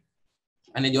you're doing.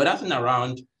 And then the other thing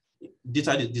around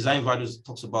data design values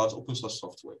talks about open source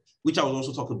software, which I will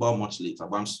also talk about much later.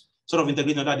 But I'm sort of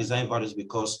integrating other design values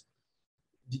because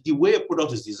the way a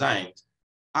product is designed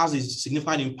has a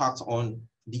significant impact on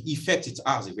the effect it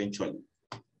has eventually.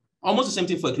 Almost the same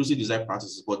thing for inclusive design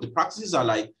practices, but the practices are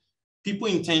like people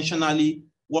intentionally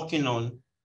working on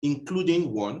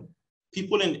including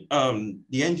people in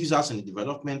the end users in the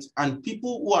development, and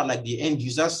people who are like the end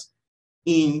users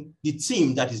in the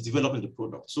team that is developing the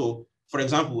product. So for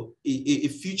example, a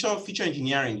feature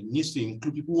engineering needs to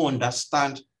include people who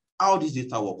understand how this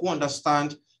data work, who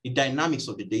understand the dynamics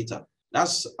of the data.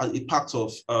 That's a part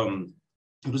of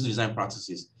inclusive design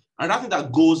practices. Another thing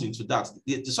that goes into that,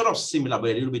 it's sort of similar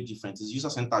but a little bit different, is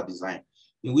user-centered design,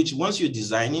 in which once you're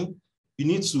designing, you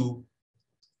need to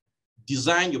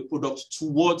design your product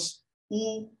towards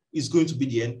who is going to be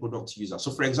the end product user.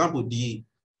 So for example, the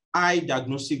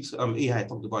diagnostics AI I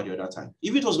talked about the other time,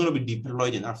 if it was going to be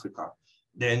deployed in Africa,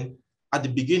 then at the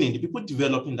beginning, the people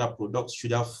developing that product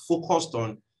should have focused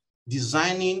on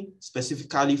designing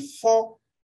specifically for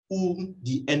who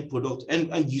the end product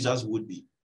and users would be.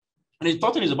 And the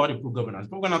third thing is about improved governance.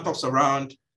 Improved governance talks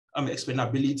around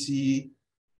explainability,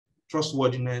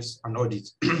 trustworthiness, and audit.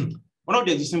 One of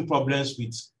the existing problems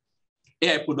with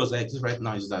AI products that exist right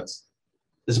now is that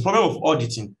there's a problem of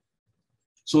auditing.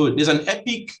 So there's an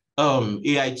Epic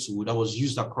AI tool that was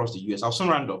used across the US. I'll soon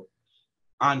round up.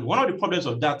 And one of the problems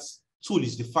of that tool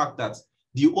is the fact that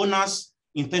the owners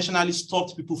intentionally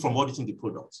stopped people from auditing the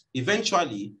product.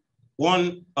 Eventually,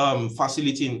 one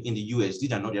facility in the US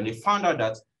did an audit, and they found out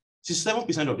that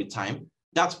 67% of the time,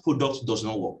 that product does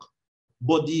not work.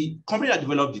 But the company that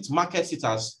developed it markets it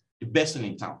as the best thing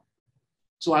in town.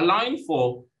 So allowing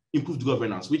for improved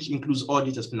governance, which includes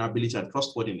audit, explainability, and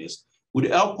trustworthiness, would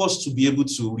help us to be able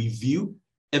to review,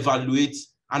 evaluate,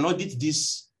 and audit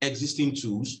these existing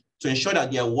tools to ensure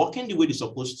that they are working the way they're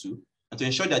supposed to, and to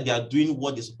ensure that they are doing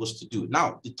what they're supposed to do.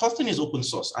 Now, the third thing is open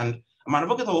source. And I'm an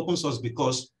advocate of open source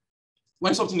because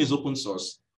when something is open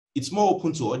source, it's more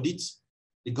open to audit,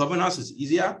 the governance is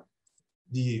easier,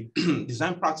 the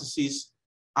design practices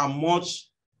are much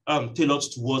tailored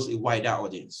towards a wider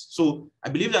audience. So I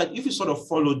believe that if we sort of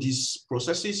follow these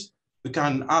processes, we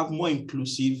can have more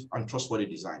inclusive and trustworthy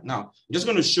design. Now, I'm just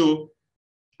going to show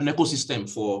an ecosystem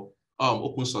for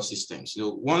open source systems.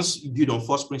 Once you build on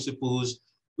first principles,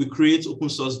 we create open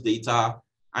source data,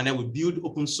 and then we build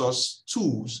open source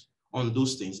tools on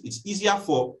those things. It's easier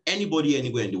for anybody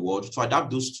anywhere in the world to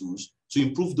adapt those tools, to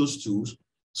improve those tools,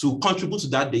 to contribute to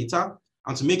that data,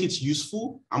 and to make it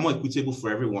useful and more equitable for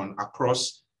everyone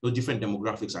across the different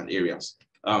demographics and areas.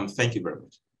 Thank you very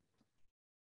much.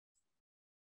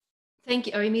 Thank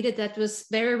you, Ayomide. That was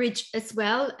very rich as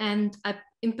well. And I,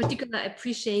 in particular,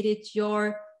 appreciated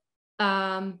your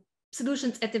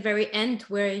solutions at the very end,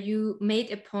 where you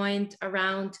made a point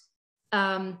around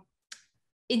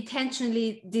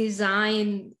intentionally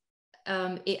design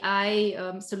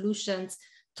AI solutions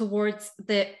towards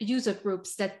the user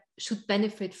groups that should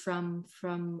benefit from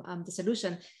the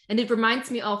solution. And it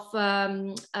reminds me of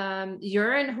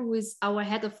Jörn, who is our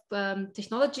head of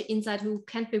Technology Insight, who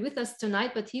can't be with us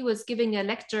tonight, but he was giving a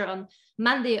lecture on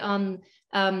Monday on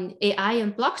AI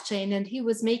and blockchain. And he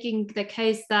was making the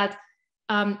case that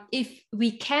if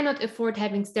we cannot afford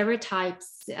having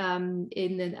stereotypes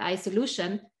in an AI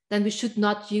solution, then we should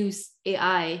not use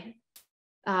AI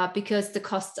because the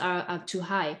costs are too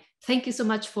high. Thank you so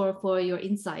much for your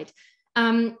insight.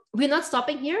 We're not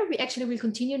stopping here. We actually will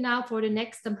continue now for the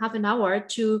next half an hour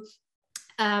to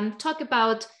talk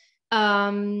about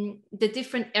the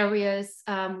different areas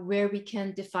where we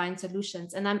can define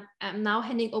solutions. And I'm now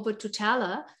handing over to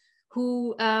Tala,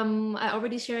 who I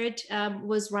already shared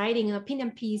was writing an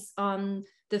opinion piece on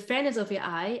the fairness of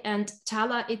AI. And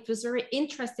Tala, it was very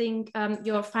interesting,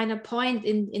 your final point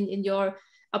in your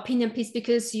opinion piece,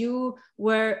 because you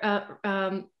were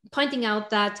pointing out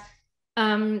that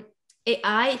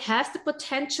AI has the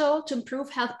potential to improve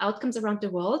health outcomes around the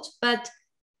world, but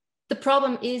the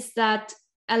problem is that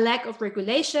a lack of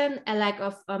regulation, a lack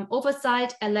of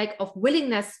oversight, a lack of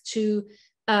willingness to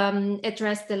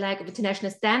address the lack of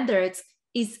international standards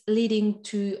is leading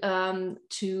to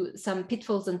some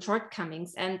pitfalls and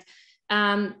shortcomings. And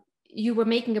you were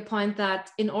making a point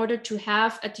that in order to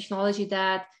have a technology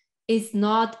that is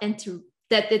not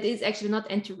that is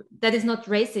not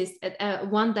racist,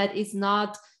 one that is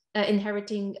not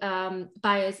inheriting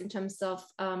bias in terms of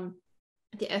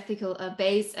the ethical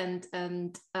base and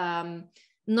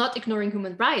not ignoring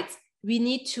human rights, we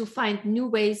need to find new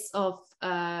ways of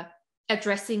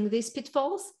addressing these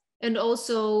pitfalls, and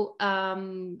also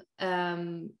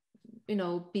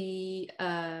be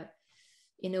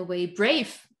in a way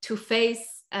brave to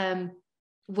face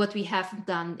what we have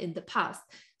done in the past.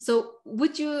 So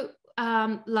would you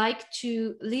like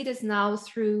to lead us now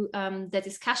through the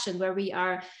discussion where we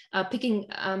are picking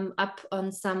up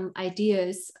on some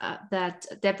ideas that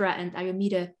Debra and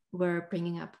Ayomide were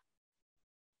bringing up?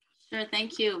 Sure,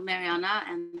 thank you, Marianne,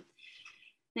 and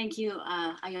thank you,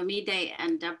 Ayomide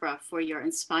and Debra, for your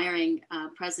inspiring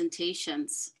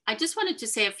presentations. I just wanted to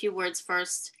say a few words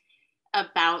first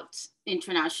about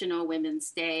International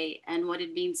Women's Day and what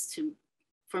it means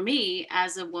for me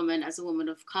as a woman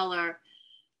of color,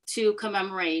 to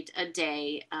commemorate a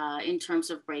day in terms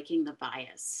of breaking the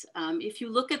bias. If you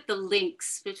look at the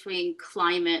links between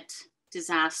climate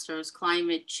disasters,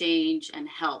 climate change, and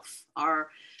health, are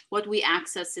what we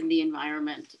access in the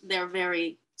environment, they're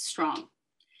very strong.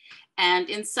 And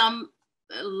in some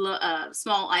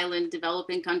small island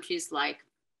developing countries like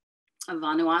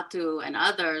Vanuatu and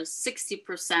others,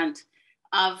 60%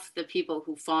 of the people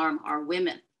who farm are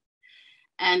women,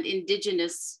 and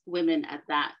indigenous women at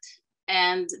that.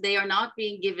 And they are not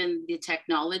being given the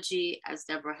technology, as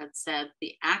Debra had said,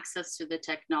 the access to the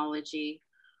technology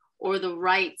or the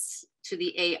rights to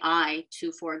the AI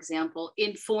to, for example,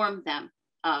 inform them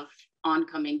of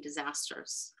oncoming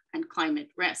disasters and climate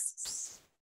risks.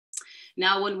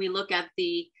 Now, when we look at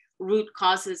the root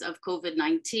causes of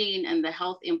COVID-19 and the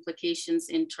health implications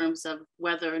in terms of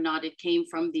whether or not it came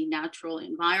from the natural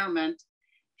environment,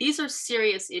 these are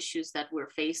serious issues that we're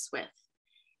faced with.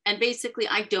 And basically,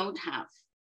 I don't have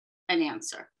an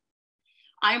answer.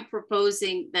 I'm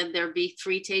proposing that there be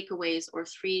 3 takeaways or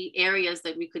 3 areas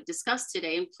that we could discuss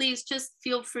today. And please just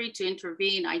feel free to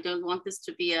intervene. I don't want this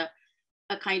to be a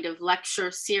kind of lecture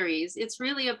series. It's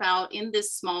really about, in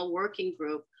this small working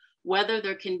group, whether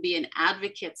there can be an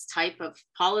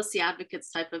policy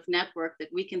advocates type of network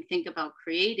that we can think about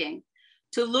creating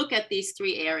to look at these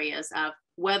 3 areas of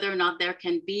whether or not there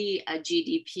can be a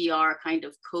GDPR kind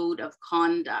of code of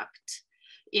conduct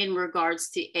in regards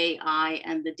to AI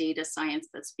and the data science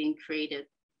that's being created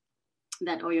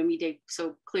that Ayomide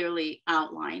so clearly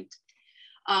outlined.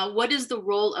 What is the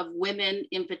role of women,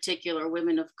 in particular,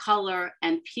 women of color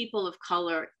and people of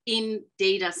color, in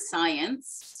data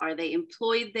science? Are they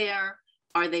employed there?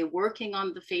 Are they working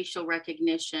on the facial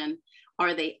recognition?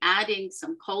 Are they adding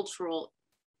some cultural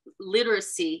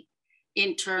literacy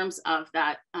in terms of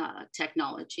that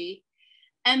technology?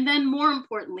 And then more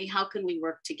importantly, how can we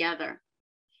work together?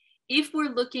 If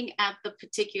we're looking at the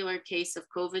particular case of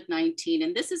COVID-19,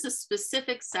 and this is a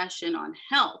specific session on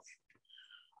health,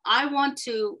 I want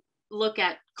to look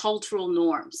at cultural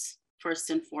norms first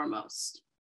and foremost.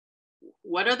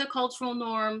 What are the cultural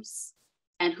norms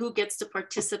and who gets to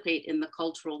participate in the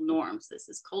cultural norms? This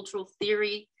is cultural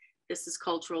theory, this is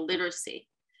cultural literacy.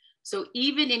 So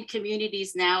even in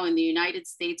communities now in the United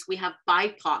States, we have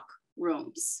BIPOC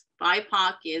rooms.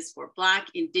 BIPOC is for Black,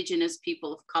 Indigenous,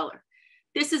 people of color.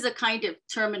 This is a kind of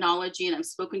terminology, and I've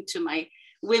spoken to my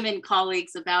women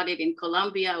colleagues about it in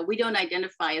Colombia. We don't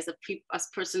identify as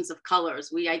persons of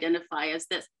colors, we identify as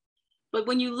this. But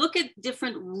when you look at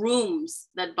different rooms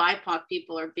that BIPOC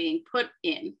people are being put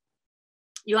in,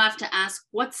 you have to ask,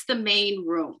 what's the main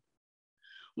room?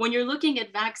 When you're looking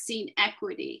at vaccine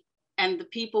equity and the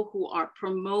people who are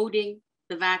promoting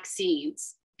the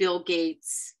vaccines, Bill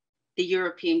Gates, the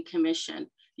European Commission,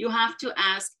 you have to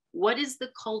ask, what is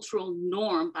the cultural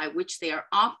norm by which they are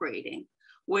operating,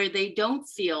 where they don't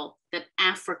feel that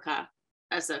Africa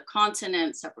as a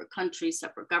continent, separate countries,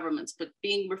 separate governments, but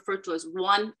being referred to as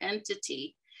one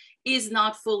entity, is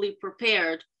not fully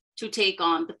prepared to take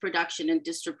on the production and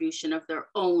distribution of their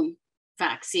own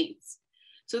vaccines.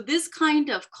 So this kind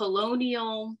of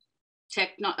colonial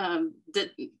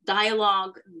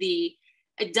dialogue,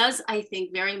 it does, I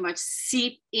think, very much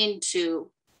seep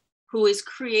into who is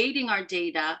creating our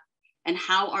data and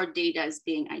how our data is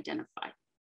being identified.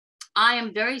 I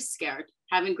am very scared,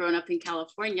 having grown up in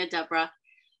California, Debra,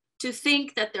 to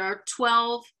think that there are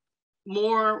 12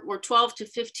 to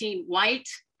 15 white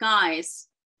guys,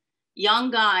 young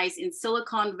guys in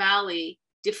Silicon Valley,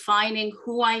 defining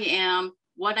who I am,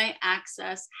 what I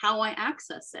access, how I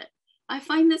access it. I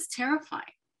find this terrifying.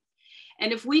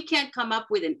 And if we can't come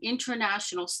up with an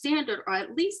international standard, or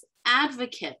at least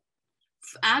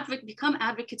become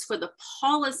advocates for the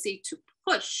policy to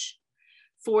push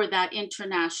for that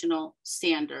international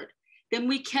standard, then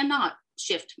we cannot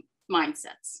shift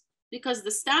mindsets, because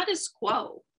the status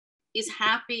quo is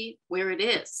happy where it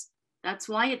is. That's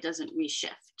why it doesn't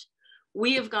reshift.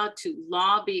 We have got to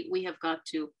lobby, we have got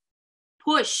to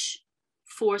push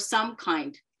for some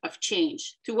kind of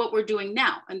change to what we're doing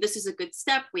now. And this is a good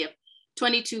step. We have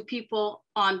 22 people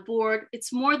on board.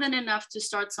 It's more than enough to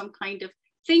start some kind of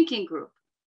thinking group,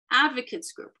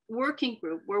 advocates group, working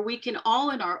group, where we can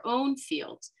all in our own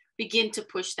fields begin to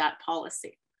push that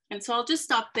policy. And so I'll just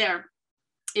stop there.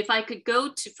 If I could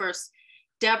go to first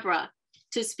Debra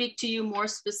to speak to you more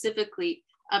specifically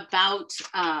about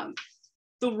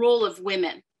the role of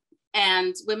women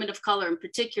and women of color, and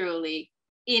particularly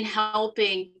in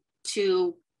helping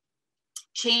to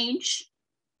change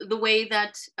the way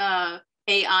that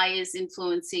AI is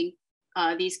influencing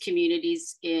these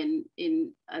communities in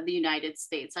the United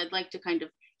States. I'd like to kind of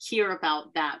hear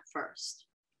about that first.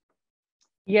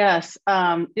 Yes,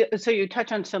 so you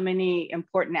touch on so many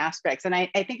important aspects. And I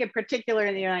think in particular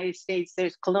in the United States,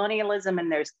 there's colonialism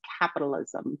and there's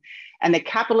capitalism. And the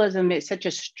capitalism is such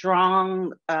a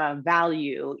strong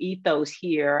value ethos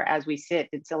here as we sit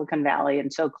in Silicon Valley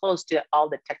and so close to all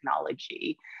the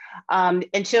technology.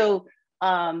 And so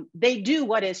they do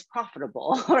what is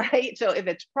profitable, right? So if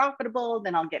it's profitable,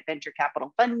 then I'll get venture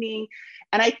capital funding.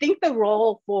 And I think the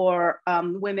role for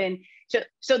women,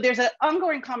 so there's an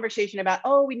ongoing conversation about,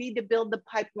 oh, we need to build the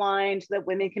pipeline so that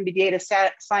women can be data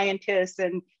scientists,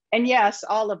 and yes,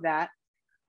 all of that.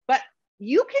 But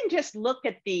you can just look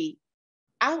at the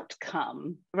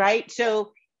outcome, right?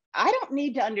 So I don't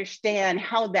need to understand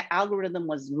how the algorithm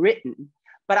was written,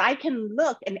 but I can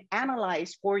look and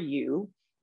analyze for you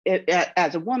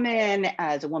as a woman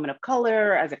of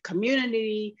color, as a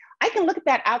community. I can look at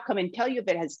that outcome and tell you if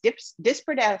it has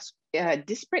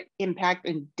disparate impact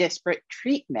and disparate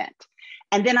treatment.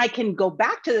 And then I can go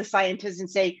back to the scientists and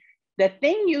say, the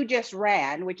thing you just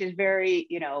ran, which is very,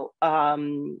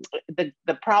 the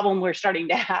problem we're starting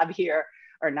to have here,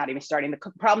 or not even starting,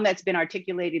 the problem that's been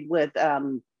articulated with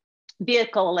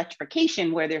vehicle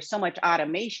electrification, where there's so much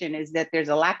automation, is that there's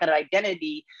a lack of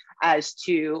identity as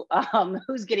to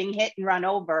who's getting hit and run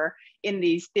over in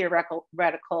these theoretical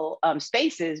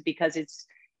spaces, because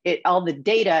all the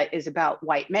data is about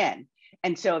white men.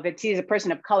 And so if it sees a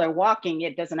person of color walking,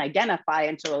 it doesn't identify,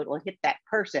 and so it will hit that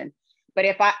person. But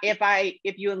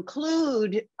if you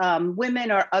include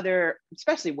women or other,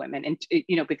 especially women,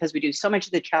 and because we do so much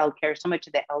of the child care, so much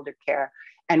of the elder care,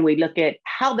 and we look at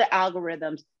how the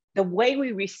algorithms, the way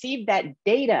we receive that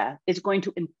data is going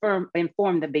to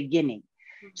inform the beginning.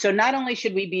 So not only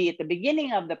should we be at the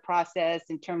beginning of the process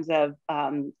in terms of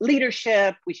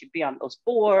leadership, we should be on those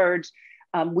boards,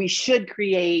 we should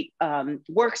create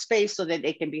workspace so that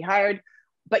they can be hired,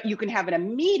 but you can have an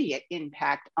immediate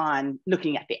impact on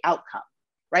looking at the outcome,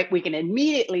 right? We can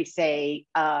immediately say,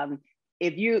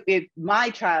 if my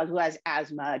child who has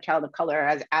asthma, a child of color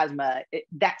has asthma,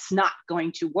 that's not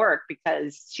going to work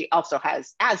because she also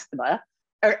has asthma,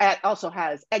 or also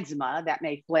has eczema that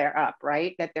may flare up,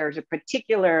 right? That there's a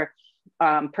particular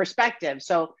perspective.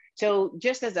 So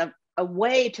just as a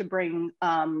way to bring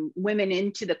women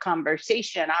into the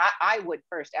conversation, I would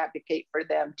first advocate for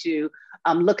them to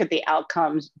look at the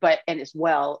outcomes, and as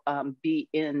well be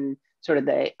in sort of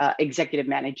the executive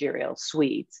managerial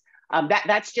suites.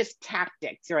 That's just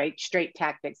tactics, right? Straight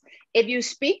tactics. If you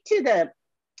speak to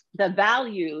the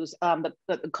values, the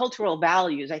cultural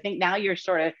values, I think now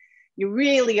you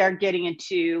really are getting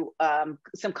into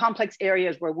some complex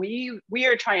areas where we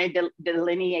are trying to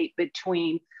delineate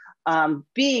between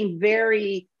being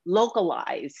very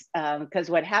localized, because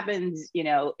what happens,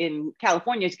 in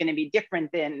California is going to be different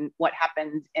than what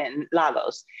happens in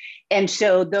Lagos. And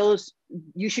so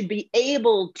you should be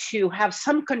able to have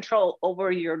some control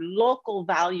over your local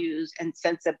values and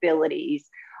sensibilities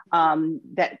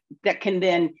that can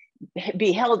then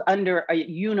be held under a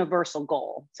universal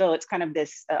goal. So it's kind of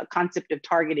this concept of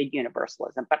targeted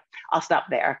universalism, but I'll stop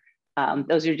there.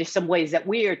 Those are just some ways that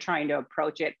we are trying to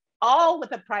approach it, all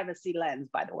with a privacy lens,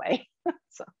 by the way.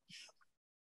 So.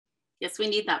 Yes, we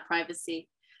need that privacy.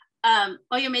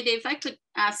 Ayomide, if I could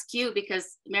ask you,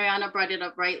 because Marianne brought it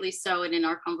up rightly so, and in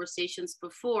our conversations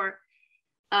before,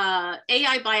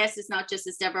 AI bias is not just,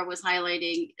 as Debra was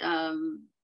highlighting,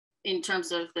 in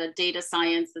terms of the data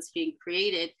science that's being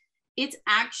created, it's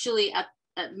actually at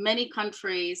many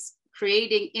countries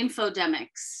creating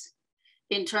infodemics.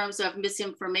 in terms of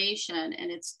misinformation,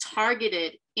 and it's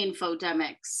targeted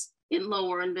infodemics in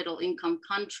lower and middle income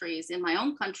countries. In my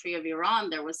own country of Iran,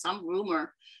 there was some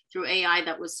rumor through AI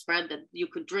that was spread that you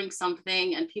could drink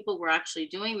something, and people were actually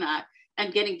doing that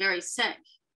and getting very sick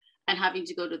and having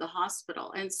to go to the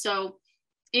hospital. And so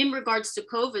in regards to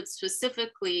COVID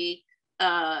specifically,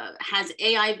 has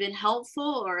AI been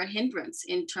helpful or a hindrance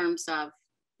in terms of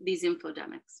these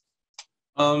infodemics?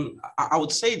 I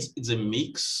would say it's a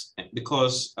mix,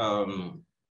 because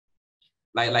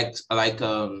like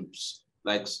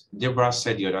Debra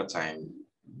said the other time,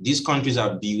 these countries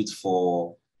are built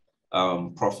for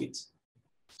profit.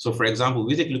 So for example,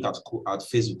 we take a look at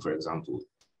Facebook, for example.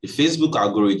 The Facebook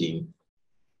algorithm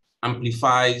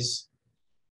amplifies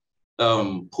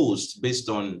posts based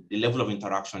on the level of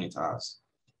interaction it has.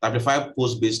 It amplifies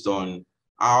posts based on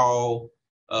how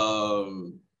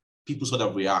people sort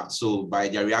of react. So by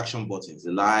their reaction buttons,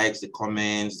 the likes, the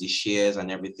comments, the shares,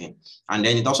 and everything. And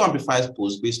then it also amplifies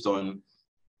posts based on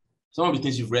some of the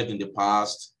things you've read in the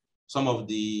past, some of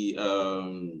the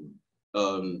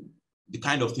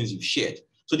kind of things you've shared.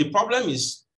 So the problem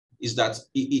is that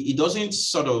it doesn't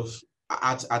sort of,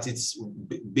 at its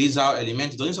basal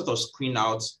element, it doesn't sort of screen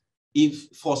out if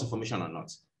false information or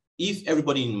not. If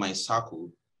everybody in my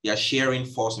circle, they are sharing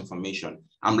false information,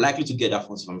 I'm likely to get that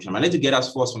false information. I'm likely to get that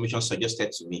false information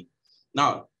suggested to me.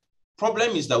 Now,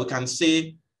 problem is that we can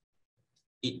say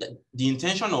the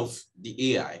intention of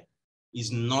the AI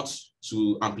is not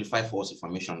to amplify false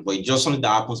information, but it's just something that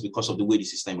happens because of the way the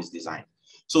system is designed.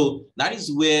 So that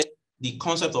is where the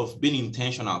concept of being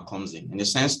intentional comes in the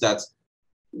sense that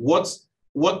what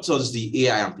does the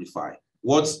AI amplify?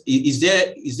 Is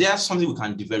there something we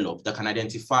can develop that can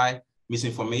identify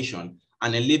misinformation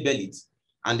and then label it?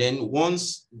 And then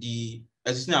once the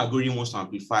existing algorithm wants to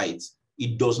amplify it,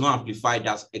 it does not amplify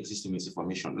that existing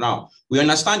misinformation. Now, we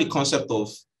understand the concept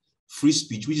of free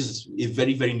speech, which is a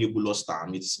very, very nebulous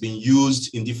term. It's been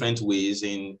used in different ways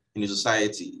in the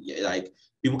society. Like,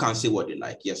 people can say what they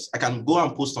like. Yes, I can go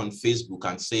and post on Facebook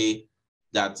and say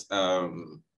that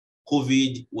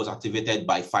COVID was activated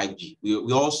by 5G.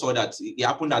 We all saw that it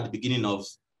happened at the beginning of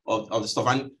the stuff.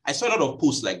 And I saw a lot of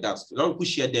posts like that. A lot of people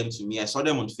shared them to me. I saw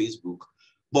them on Facebook.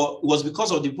 But it was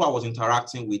because of the people I was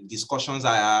interacting with, discussions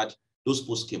I had, those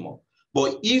posts came up.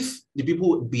 But if the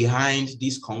people behind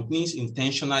these companies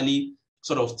intentionally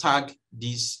sort of tag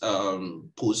these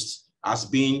posts as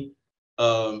being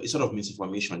a sort of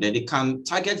misinformation, then they can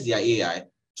target their AI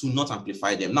to not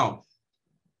amplify them. Now,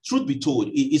 truth be told,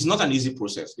 it's not an easy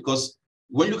process, because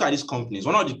when you look at these companies,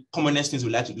 one of the commonest things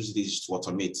we like to do today is to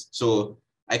automate. So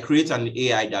I create an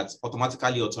AI that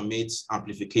automatically automates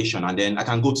amplification, and then I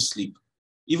can go to sleep.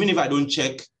 Even if I don't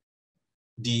check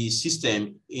the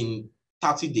system in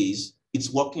 30 days, it's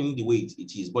working the way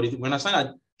it is. But if we understand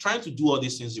that trying to do all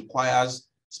these things requires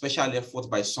special effort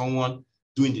by someone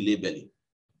doing the labeling.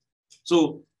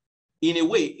 So in a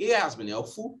way, AI has been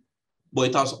helpful, but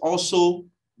it has also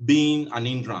been an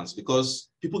hindrance, because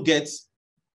people get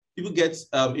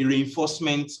a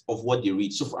reinforcement of what they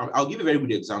read. So I'll give a very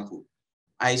good example.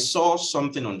 I saw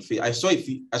something on Facebook. I saw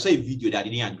a video that I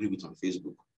didn't agree with on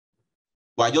Facebook,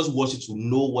 but I just watched it to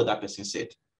know what that person said.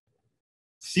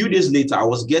 A few days later, I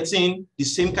was getting the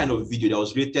same kind of video that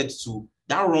was related to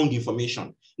that wrong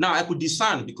information. Now I could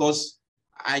discern, because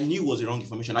I knew it was the wrong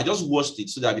information. I just watched it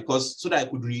so that I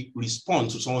could respond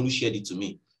to someone who shared it to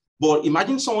me. But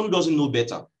imagine someone who doesn't know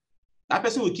better. That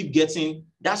person will keep getting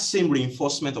that same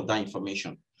reinforcement of that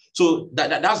information. So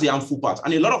that's the harmful part.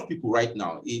 And a lot of people right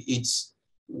now,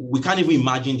 we can't even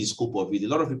imagine the scope of it. A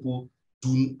lot of people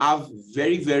do have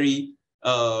very, very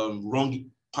wrong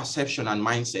perception and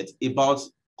mindset about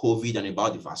COVID and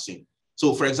about the vaccine.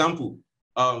 So for example,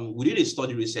 we did a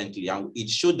study recently, and it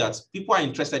showed that people are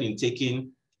interested in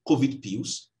taking COVID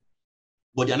pills,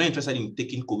 but they're not interested in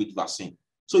taking COVID vaccine.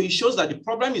 So it shows that the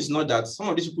problem is not that some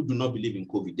of these people do not believe in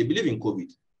COVID. They believe in COVID,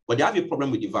 but they have a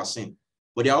problem with the vaccine,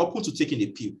 but they are open to taking the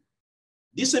pill.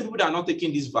 These same people that are not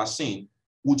taking this vaccine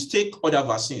would take other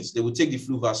vaccines. They would take the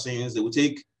flu vaccines, they would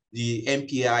take the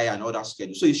MPI and other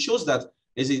schedules. So it shows that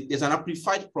there's an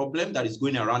amplified problem that is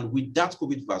going around with that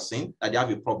COVID vaccine that they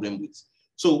have a problem with.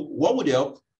 So what would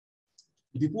help?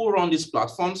 The people who run these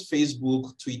platforms,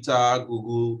 Facebook, Twitter,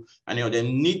 Google, and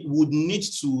they would need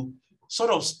to sort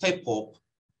of step up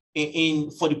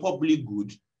for the public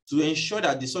good, to ensure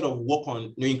that they sort of work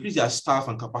on, increase their staff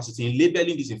and capacity in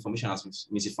labeling this information as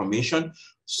misinformation,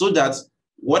 so that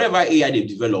whatever AI they've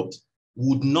developed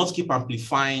would not keep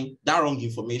amplifying that wrong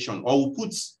information, or will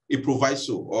put a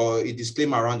proviso or a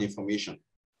disclaimer around the information,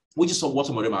 which is what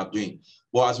some of them are doing.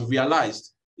 But as we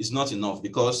realized, it's not enough,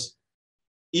 because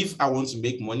if I want to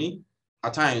make money,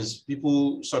 at times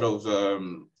people sort of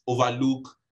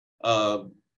overlook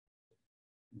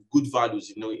good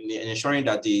values, in ensuring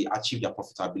that they achieve their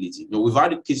profitability. We've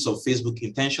had cases of Facebook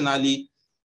intentionally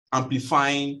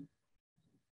amplifying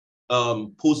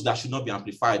posts that should not be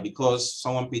amplified because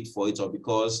someone paid for it or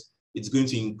because it's going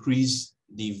to increase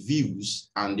the views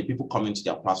and the people coming to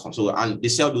their platform. So, and they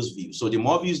sell those views. So the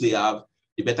more views they have,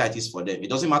 the better it is for them. It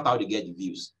doesn't matter how they get the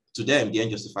views. To them, the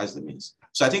end justifies the means.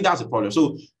 So I think that's the problem.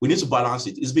 So we need to balance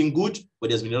it. It's been good, but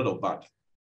there's been a lot of bad.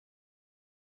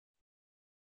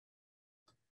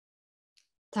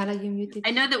 Tala, you muted.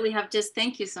 I know that we have just,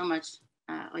 thank you so much,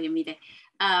 Ayomide.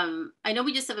 I know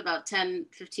we just have about 10,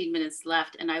 15 minutes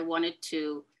left, and I wanted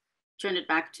to turn it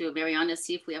back to Marianne to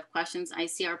see if we have questions. I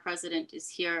see our president is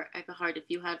here. Eckhart, if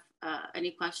you have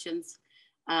any questions,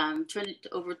 turn it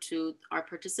over to our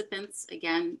participants.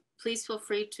 Again, please feel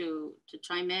free to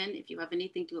chime in if you have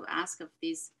anything to ask of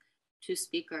these two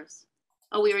speakers.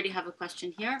 Oh, we already have a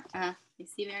question here. I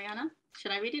see Marianne.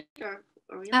 Should I read it or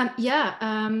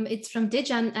it's from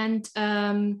Dijan, and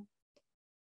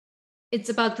it's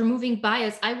about removing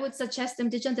bias. I would suggest,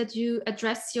 Dijan, that you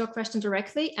address your question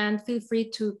directly and feel free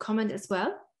to comment as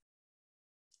well.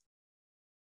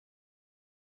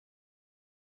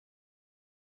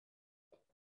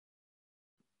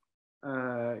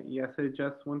 Yes, I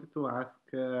just wanted to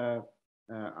ask,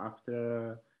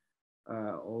 after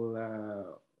all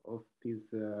of this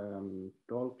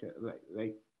talk,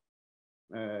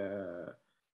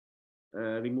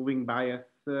 removing bias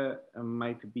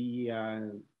might be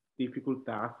a difficult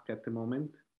task at the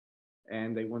moment,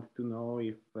 and I wanted to know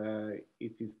if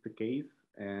it is the case,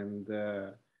 and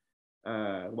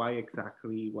why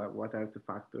exactly, what are the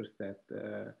factors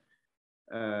that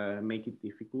make it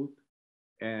difficult,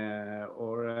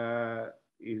 or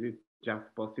is it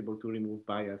just possible to remove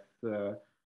bias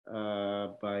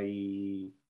by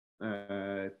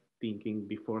thinking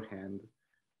beforehand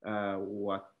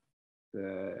what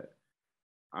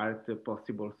are the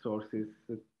possible sources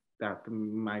that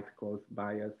might cause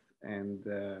bias, and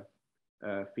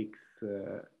fix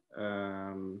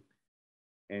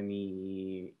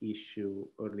any issue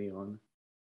early on?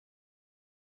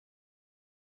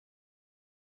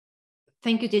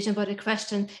 Thank you, Dijan, for the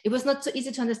question. It was not so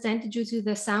easy to understand due to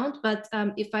the sound, but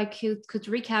if I could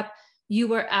recap, you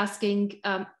were asking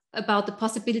about the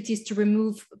possibilities to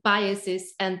remove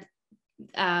biases and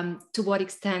to what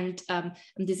extent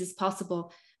this is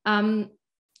possible.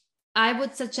 I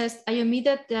would suggest,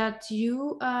 Ayomide, that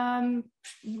you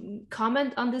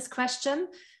comment on this question,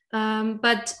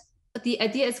 but the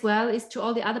idea as well is to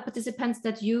all the other participants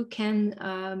that you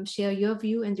can share your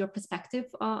view and your perspective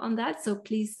on that. So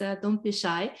please don't be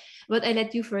shy. But I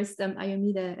let you first,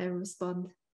 Ayomide, respond.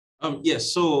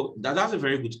 Yes, so that's a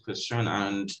very good question,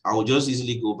 and I will just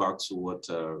easily go back to what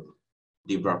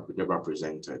Debra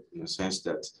presented, in the sense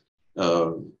that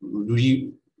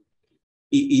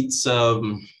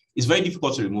it's very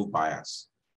difficult to remove bias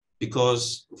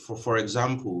because, for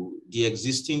example, the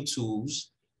existing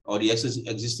tools or the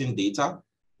existing data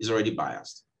is already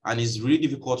biased, and it's really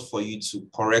difficult for you to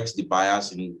correct the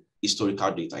bias in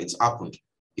historical data. It's happened.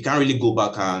 You can't really go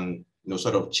back and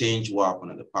sort of change what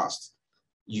happened in the past.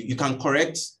 You can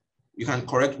correct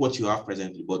what you have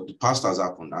presently, but the past has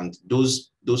happened, and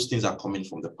those things are coming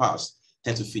from the past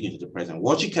tend to feed into the present.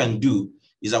 What you can do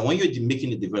is that when you're making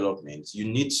the development, you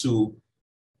need to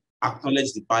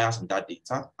acknowledge the bias in that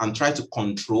data and try to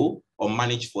control or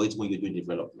manage for it when you're doing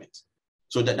development.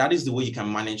 So that is the way you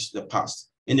can manage the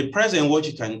past. In the present, what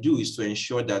you can do is to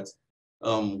ensure that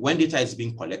when data is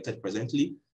being collected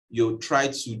presently, you try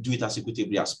to do it as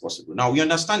equitably as possible. Now, we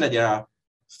understand that there are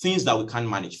things that we can't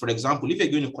manage. For example, if you're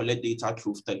going to collect data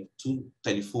through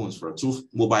telephones, through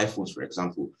mobile phones, for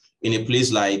example, in a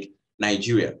place like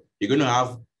Nigeria, you're going to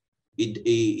have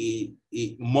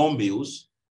more males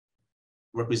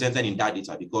represented in that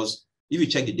data, because if you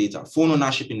check the data, phone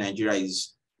ownership in Nigeria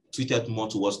is tweeted more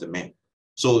towards the men.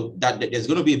 So that there's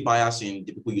going to be a bias in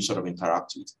the people you sort of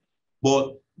interact with.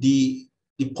 But the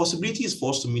possibility is for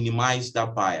us to minimize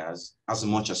that bias as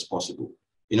much as possible.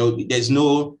 There's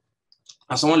no,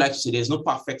 as someone likes to say, there's no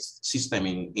perfect system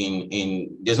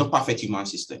there's no perfect human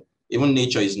system. Even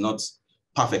nature is not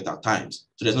perfect at times.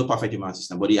 So there's no perfect human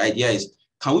system. But the idea is,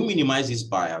 can we minimize this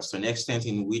bias to an extent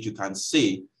in which you can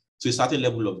say to a certain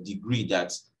level of degree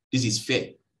that this is fair?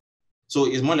 So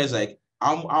it's more or less like,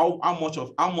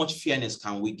 how much fairness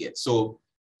can we get? So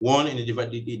one, in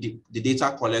the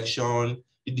data collection,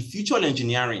 the feature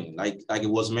engineering, like it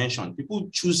was mentioned, people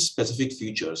choose specific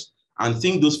features and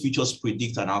think those features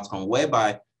predict an outcome,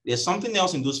 whereby there's something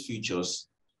else in those features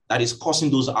that is causing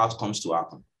those outcomes to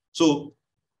happen. So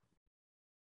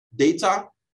data,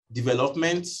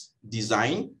 development,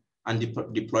 design, and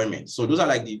deployment. So those are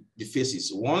like the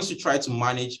phases. Once you try to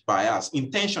manage bias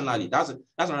intentionally, that's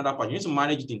another part. You need to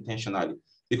manage it intentionally,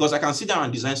 because I can sit down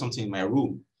and design something in my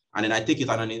room, and then I take it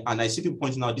and I see people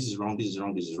pointing out, this is wrong, this is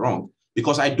wrong, this is wrong,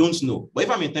 because I don't know. But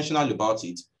if I'm intentional about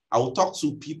it, I will talk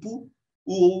to people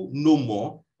who know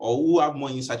more or who have more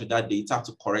insight to that data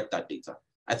to correct that data.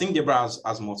 I think Debra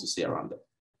has more to say around that.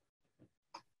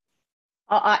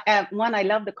 One, I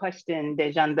love the question,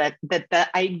 Dejan, that the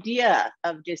idea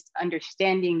of just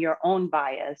understanding your own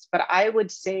bias, but I would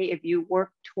say if you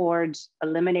work towards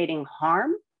eliminating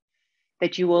harm,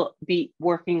 that you will be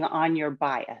working on your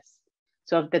bias.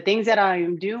 So if the things that I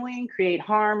am doing create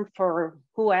harm for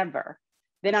whoever,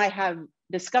 then I have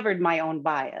discovered my own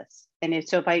bias. And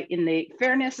so if I, in the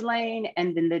fairness lane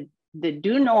and then the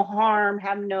do no harm,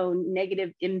 have no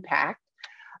negative impact,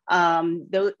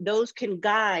 those can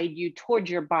guide you towards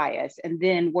your bias, and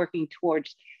then working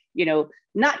towards,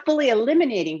 not fully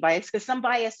eliminating bias, because some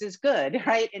bias is good,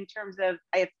 right? In terms of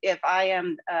if I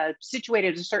am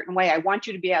situated a certain way, I want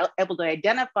you to be able to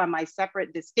identify my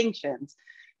separate distinctions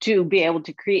to be able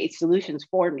to create solutions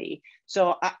for me.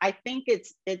 So I think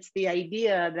it's the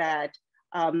idea that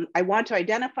I want to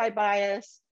identify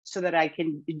bias so that I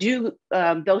can do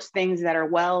those things that are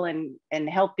well and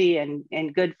healthy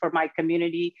and good for my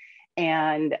community.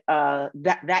 And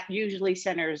that usually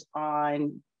centers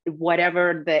on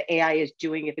whatever the AI is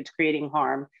doing. If it's creating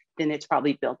harm, then it's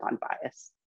probably built on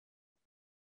bias.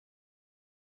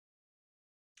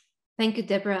 Thank you,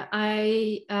 Debra.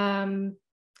 I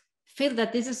feel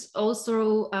that this is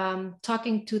also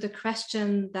talking to the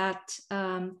question that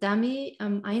Dami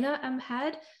Aina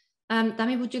had.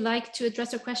 Dami, would you like to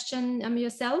address your question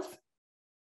yourself?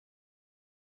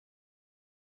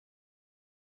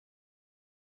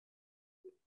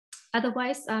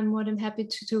 Otherwise, I'm more than happy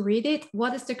to read it.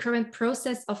 What is the current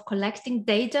process of collecting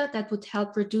data that would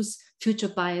help reduce future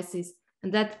biases?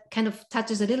 And that kind of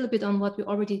touches a little bit on what we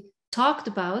already talked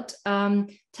about.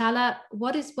 Tala,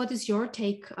 what is your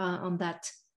take on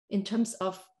that in terms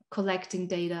of collecting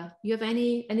data? You have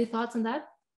any thoughts on that?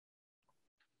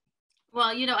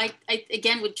 Well, I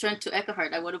again would turn to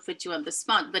Eckhart. I want to put you on the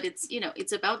spot, but it's,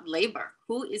 it's about labor.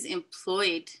 Who is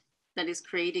employed that is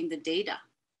creating the data?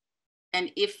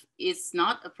 And if it's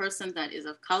not a person that is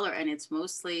of color, and it's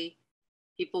mostly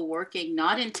people working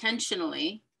not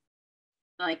intentionally,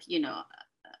 like,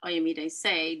 Ayomide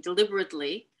say,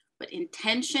 deliberately, but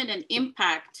intention and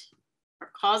impact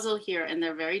are causal here, and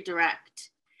they're very direct.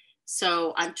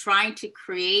 So I'm trying to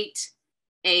create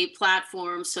a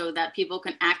platform so that people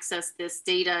can access this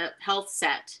data health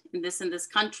set in this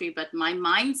country. But my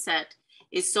mindset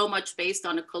is so much based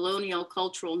on a colonial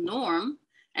cultural norm.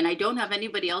 And I don't have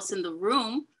anybody else in the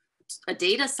room, a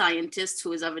data scientist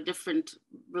who is of a different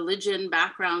religion,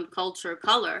 background, culture,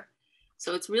 color.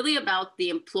 So it's really about the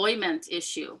employment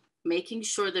issue, making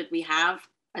sure that we have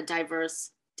a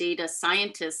diverse data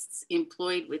scientists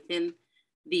employed within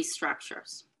these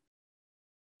structures.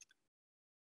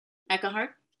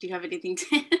 Eckhart, do you have anything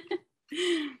to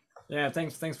Yeah,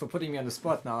 thanks for putting me on the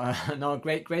spot now. No,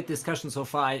 great discussion so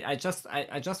far. I just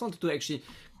wanted to actually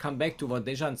come back to what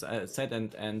Dejan said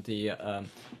and the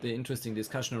interesting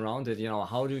discussion around it.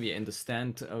 How do we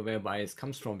understand where bias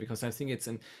comes from? Because I think it's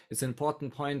an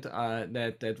important point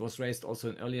that was raised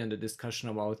also earlier in the discussion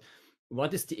about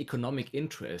what is the economic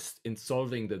interest in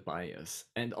solving the bias.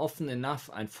 And often enough,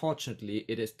 unfortunately,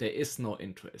 there is no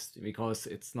interest because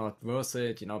it's not worth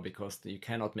it, because you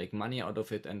cannot make money out of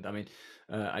it. And I mean,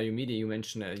 Ayomide, you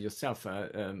mentioned yourself,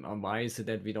 why is it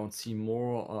that we don't see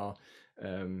more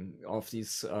of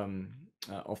these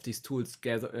tools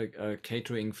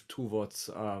catering towards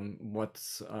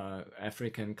what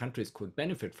African countries could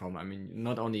benefit from? I mean,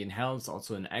 not only in health,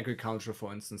 also in agriculture,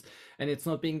 for instance. And it's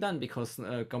not being done because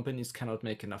companies cannot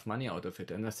make enough money out of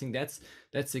it. And I think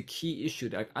that's a key issue,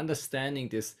 like understanding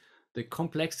the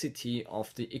complexity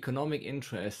of the economic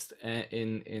interest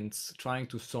in trying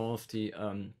to solve the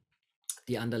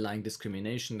underlying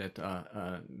discrimination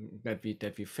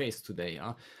that we face today.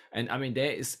 And I mean,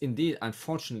 there is indeed,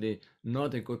 unfortunately,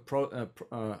 not a good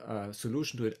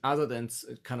solution to it, other than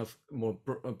kind of more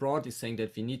broadly saying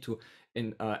that we need to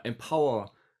empower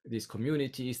these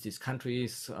communities, these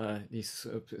countries, these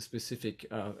specific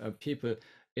people,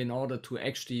 in order to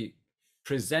actually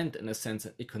present, in a sense,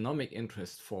 an economic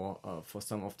interest for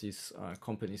some of these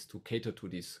companies to cater to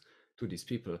these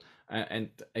people. And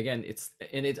again,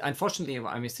 unfortunately,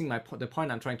 I mean, the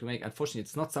point I'm trying to make, unfortunately,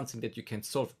 it's not something that you can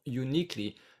solve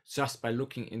uniquely just by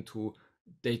looking into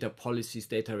data policies,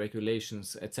 data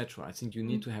regulations, etc. I think you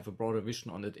need to have a broader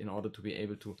vision on it in order to be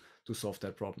able to solve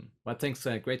that problem. But thanks,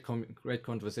 great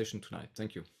conversation tonight.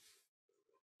 Thank you.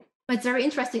 It's very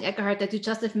interesting, Eckhard, that you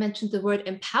just have mentioned the word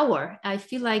empower. I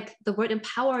feel like the word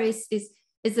empower is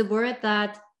a word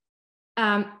that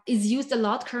is used a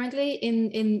lot currently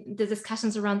in the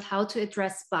discussions around how to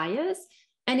address bias.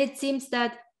 And it seems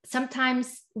that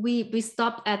sometimes we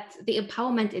stop at the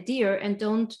empowerment idea and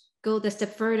don't go the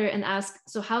step further and ask,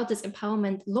 so how does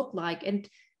empowerment look like? And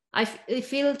I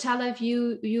feel, Tala, if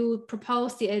you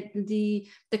propose the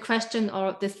question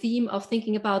or the theme of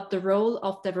thinking about the role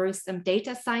of diverse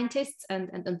data scientists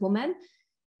and women,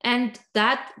 and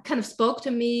that kind of spoke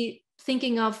to me,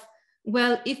 thinking of,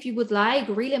 well, if you would like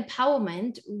real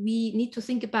empowerment, we need to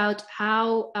think about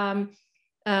how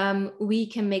we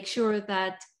can make sure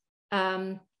that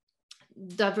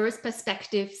diverse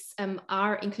perspectives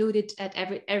are included at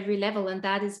every level, and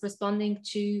that is responding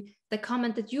to the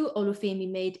comment that you, Olufemi,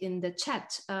 made in the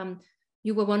chat.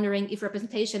 You were wondering if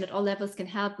representation at all levels can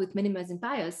help with minimizing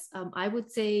bias. I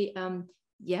would say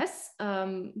yes.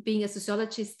 Being a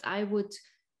sociologist, I would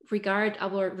regard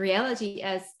our reality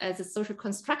as a social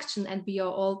construction, and we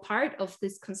are all part of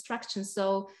this construction.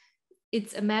 So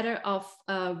it's a matter of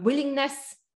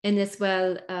willingness and as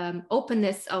well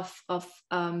openness of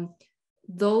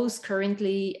those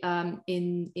currently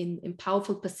in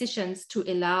powerful positions to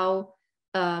allow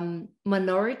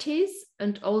minorities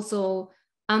and also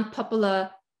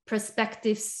unpopular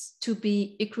perspectives to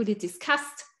be equally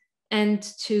discussed and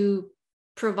to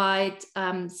provide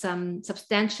some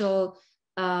substantial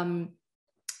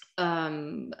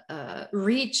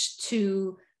reach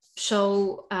to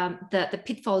show the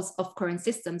pitfalls of current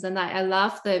systems. And I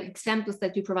love the examples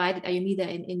that you provided,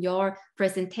 Ayomide, in your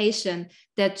presentation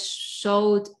that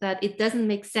showed that it doesn't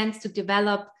make sense to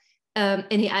develop an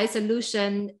AI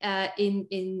solution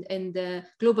in the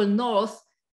global north,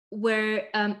 where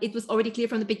it was already clear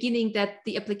from the beginning that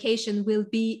the application will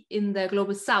be in the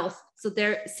global south. So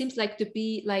there seems like to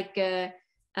be like a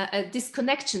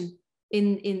disconnection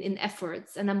in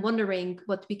efforts. And I'm wondering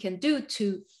what we can do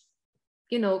to,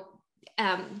 you know,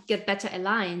 get better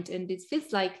aligned. And it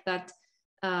feels like that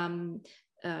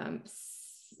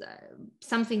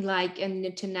something like an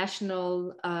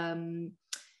international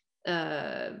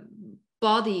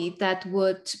body that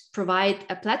would provide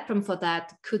a platform for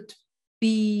that could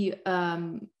be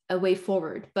a way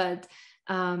forward. But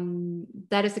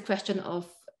that is a question of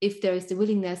if there is the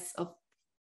willingness of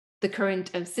the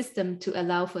current system to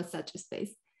allow for such a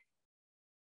space.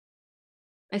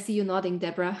 I see you nodding,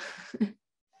 Debra.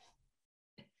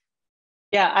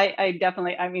 Yeah, I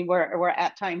definitely, I mean, we're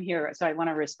at time here, so I want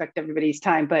to respect everybody's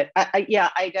time, but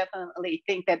I definitely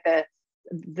think that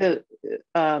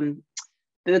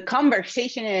the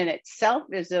conversation in itself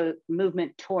is a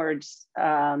movement towards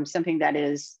something that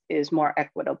is more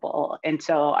equitable. And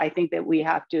so I think that we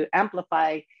have to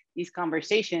amplify these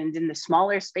conversations in the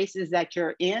smaller spaces that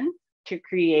you're in to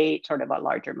create sort of a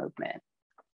larger movement.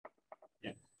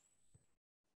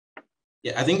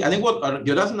 Yeah, I think what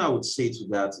the other thing I would say to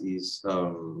that is,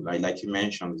 like you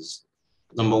mentioned, is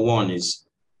number one is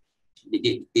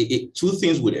two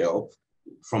things would help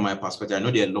from my perspective. I know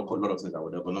there are a lot of things that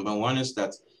would help, but number one is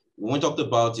that when we talked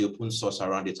about the open source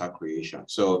around data creation,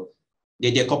 so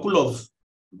there are a couple of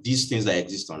these things that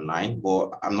exist online,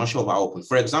 but I'm not sure how open.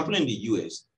 For example, in the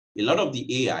US, a lot of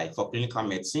the AI for clinical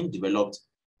medicine developed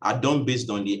are done based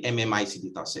on the MMIC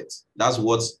data sets. That's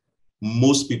what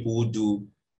most people would do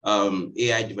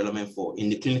AI development for in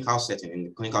the clinical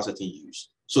setting, use.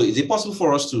 So is it possible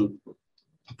for us to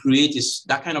create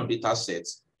that kind of data set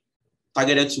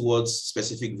targeted towards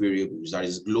specific variables that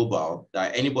is global,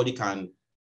 that anybody can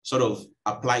sort of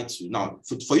apply to? Now,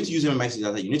 for you to use MMIC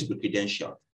data, you need to be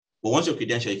credentialed. But once you're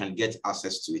credentialed, you can get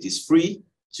access to it. It's free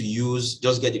to use,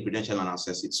 just get the credential and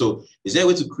access it. So is there a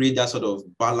way to create that sort of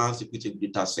balanced, equitable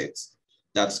data set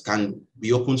that can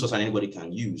be open source and anybody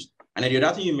can use? And then the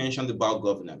other thing you mentioned about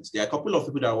governance, there are a couple of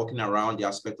people that are working around the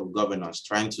aspect of governance,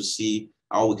 trying to see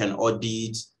how we can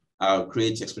audit,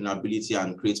 create explainability,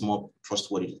 and create more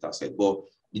trustworthy data set. But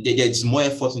there's more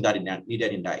effort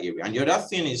needed in that area. And the other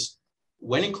thing is,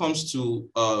 when it comes to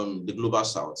the global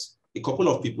south, a couple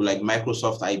of people like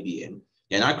Microsoft, IBM,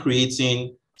 they're now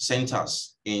creating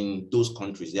centers in those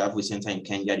countries. They have a center in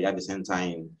Kenya, they have a center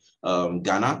in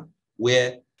Ghana,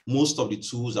 where most of the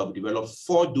tools that were developed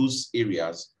for those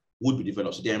areas would be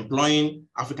developed. So they're employing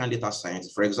African data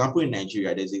scientists. For example, in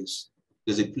Nigeria, there's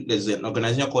an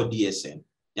organization called DSN.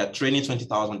 They're training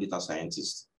 20,000 data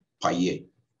scientists per year.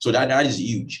 So that is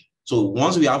huge. So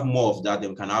once we have more of that, then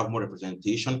we can have more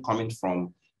representation coming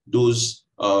from those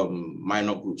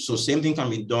minor groups. So same thing can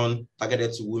be done,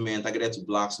 targeted to women, targeted to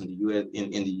Blacks in the US, in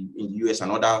the US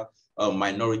and other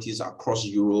minorities across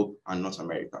Europe and North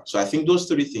America. So I think those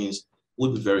 3 things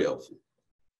would be very helpful.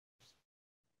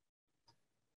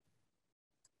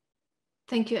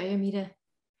 Thank you, Ayomide.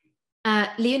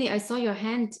 Leonie, I saw your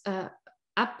hand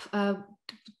up.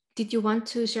 Did you want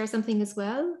to share something as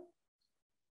well?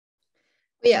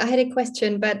 Yeah, I had a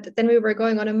question, but then we were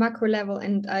going on a macro level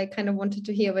and I kind of wanted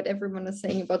to hear what everyone is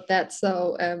saying about that.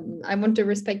 So I want to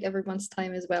respect everyone's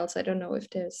time as well. So I don't know if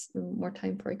there's more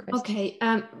time for a question. Okay,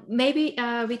 maybe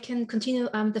we can continue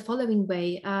the following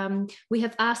way. We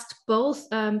have asked both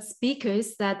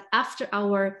speakers that after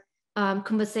our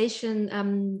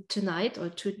conversation tonight or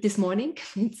this morning,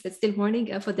 it's still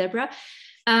morning for Debra,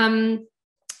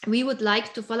 we would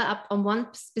like to follow up on one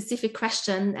specific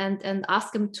question and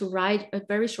ask them to write a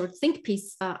very short think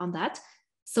piece on that.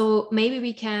 So maybe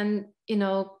we can,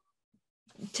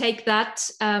 take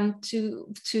that to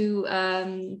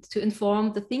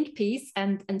inform the think piece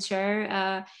and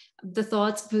share the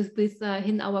thoughts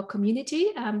within our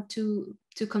community to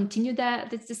continue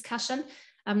this discussion.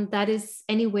 That is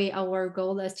anyway our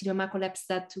goal as Studio Macro Labs,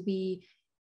 that we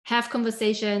have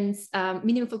conversations,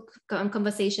 meaningful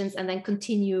conversations, and then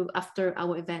continue after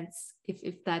our events,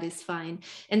 if that is fine.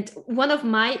 And one of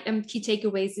my key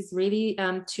takeaways is really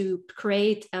to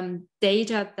create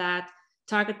data that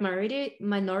target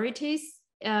minorities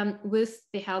with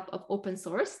the help of open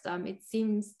source. It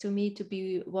seems to me to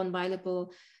be one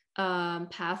viable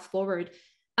path forward.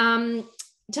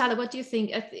 Tala, what do you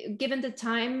think? Given the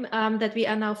time that we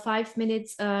are now 5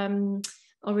 minutes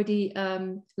already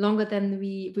longer than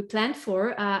we planned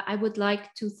for, I would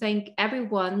like to thank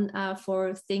everyone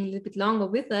for staying a little bit longer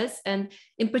with us. And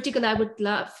in particular, I would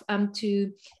love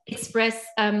to express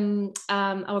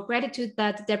our gratitude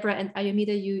that Debra and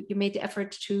Ayomide, you made the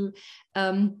effort to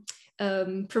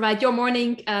provide your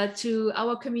morning to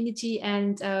our community,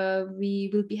 and we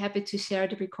will be happy to share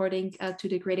the recording to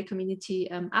the greater community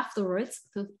afterwards.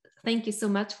 So thank you so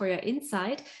much for your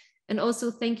insight. And also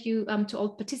thank you to all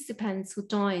participants who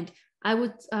joined. I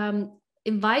would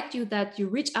invite you that you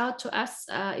reach out to us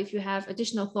if you have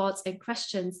additional thoughts and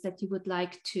questions that you would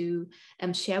like to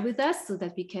share with us, so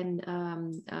that we can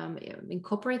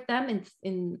incorporate them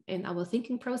in our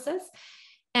thinking process.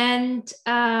 And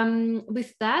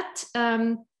with that,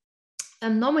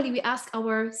 normally we ask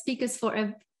our speakers for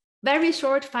a very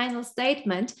short final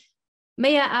statement.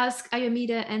 May I ask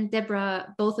Ayomide and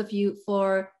Debra, both of you,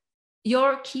 for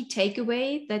your key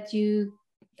takeaway that you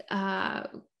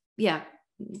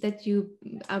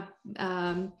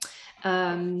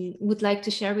would like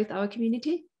to share with our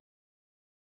community?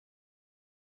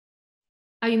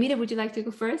 Ayomide, would you like to go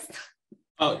first?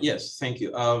 Oh, yes, thank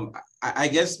you. I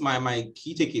guess my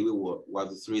key takeaway were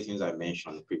the 3 things I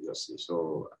mentioned previously.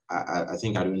 So I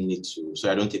think I don't need to,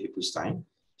 so I don't take people's time.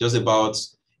 Just about,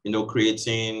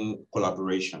 creating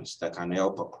collaborations that can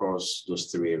help across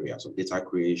those 3 areas of data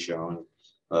creation,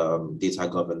 data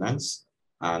governance,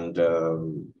 and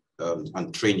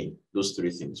training. Those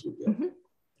 3 things would be helpful.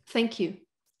 Thank you.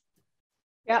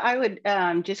 Yeah, I would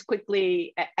just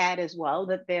quickly add as well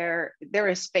that there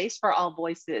is space for all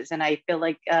voices, and I feel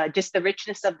like just the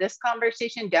richness of this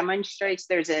conversation demonstrates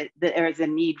there is a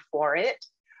need for it.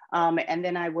 And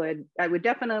then I would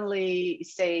definitely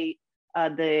say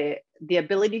the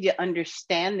ability to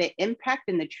understand the impact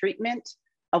and the treatment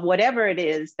of whatever it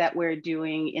is that we're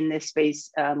doing in this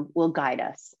space will guide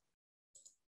us.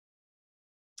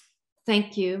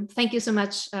 Thank you. Thank you so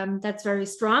much. That's very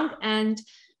strong. And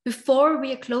before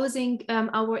we are closing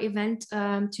our event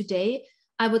today,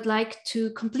 I would like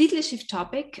to completely shift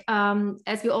topic.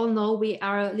 As we all know, we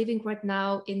are living right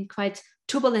now in quite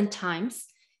turbulent times.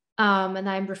 And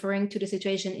I'm referring to the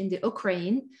situation in the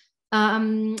Ukraine.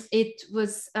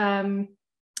 It's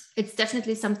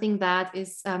definitely something that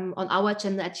is on our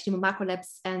agenda at Studio Macro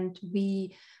Labs, and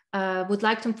we would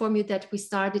like to inform you that we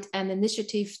started an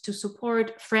initiative to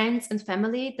support friends and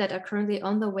family that are currently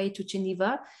on their way to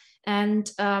Geneva.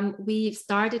 And we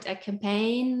started a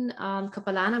campaign on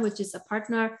Capelana, which is a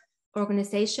partner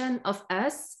organization of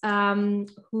us,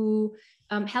 who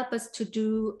help us to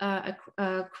do a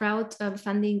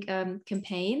crowdfunding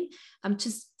campaign. I'm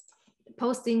just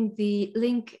posting the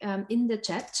link in the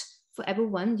chat for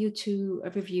everyone you to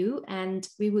review, and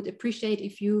we would appreciate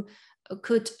if you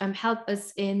could help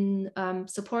us in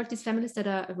support these families that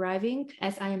are arriving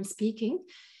as I am speaking.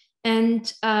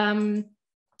 And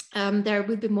there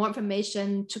will be more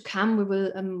information to come. We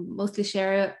will mostly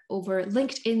share over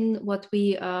LinkedIn what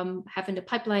we have in the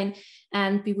pipeline,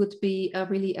 and we would be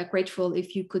really grateful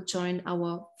if you could join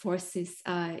our forces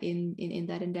in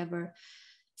that endeavor.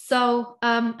 So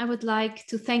I would like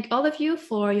to thank all of you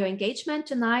for your engagement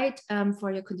tonight,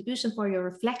 for your contribution, for your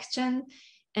reflection.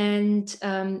 And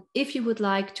if you would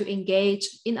like to engage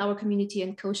in our community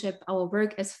and co-shape our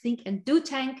work as Think and Do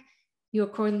Tank, you're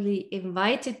cordially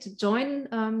invited to join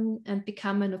and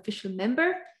become an official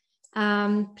member.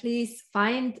 Please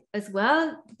find as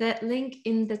well that link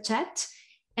in the chat.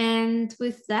 And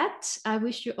with that, I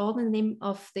wish you all in the name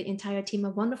of the entire team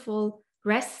a wonderful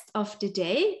rest of the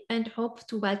day and hope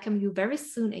to welcome you very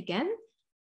soon again.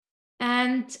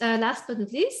 And last but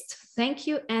not least, thank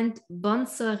you and bonne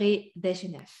soirée de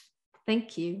Genève.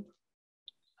 Thank you.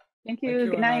 Thank you.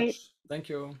 Good night. Thank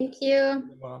you. Thank you.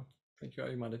 Thank you,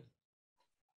 Ayomide.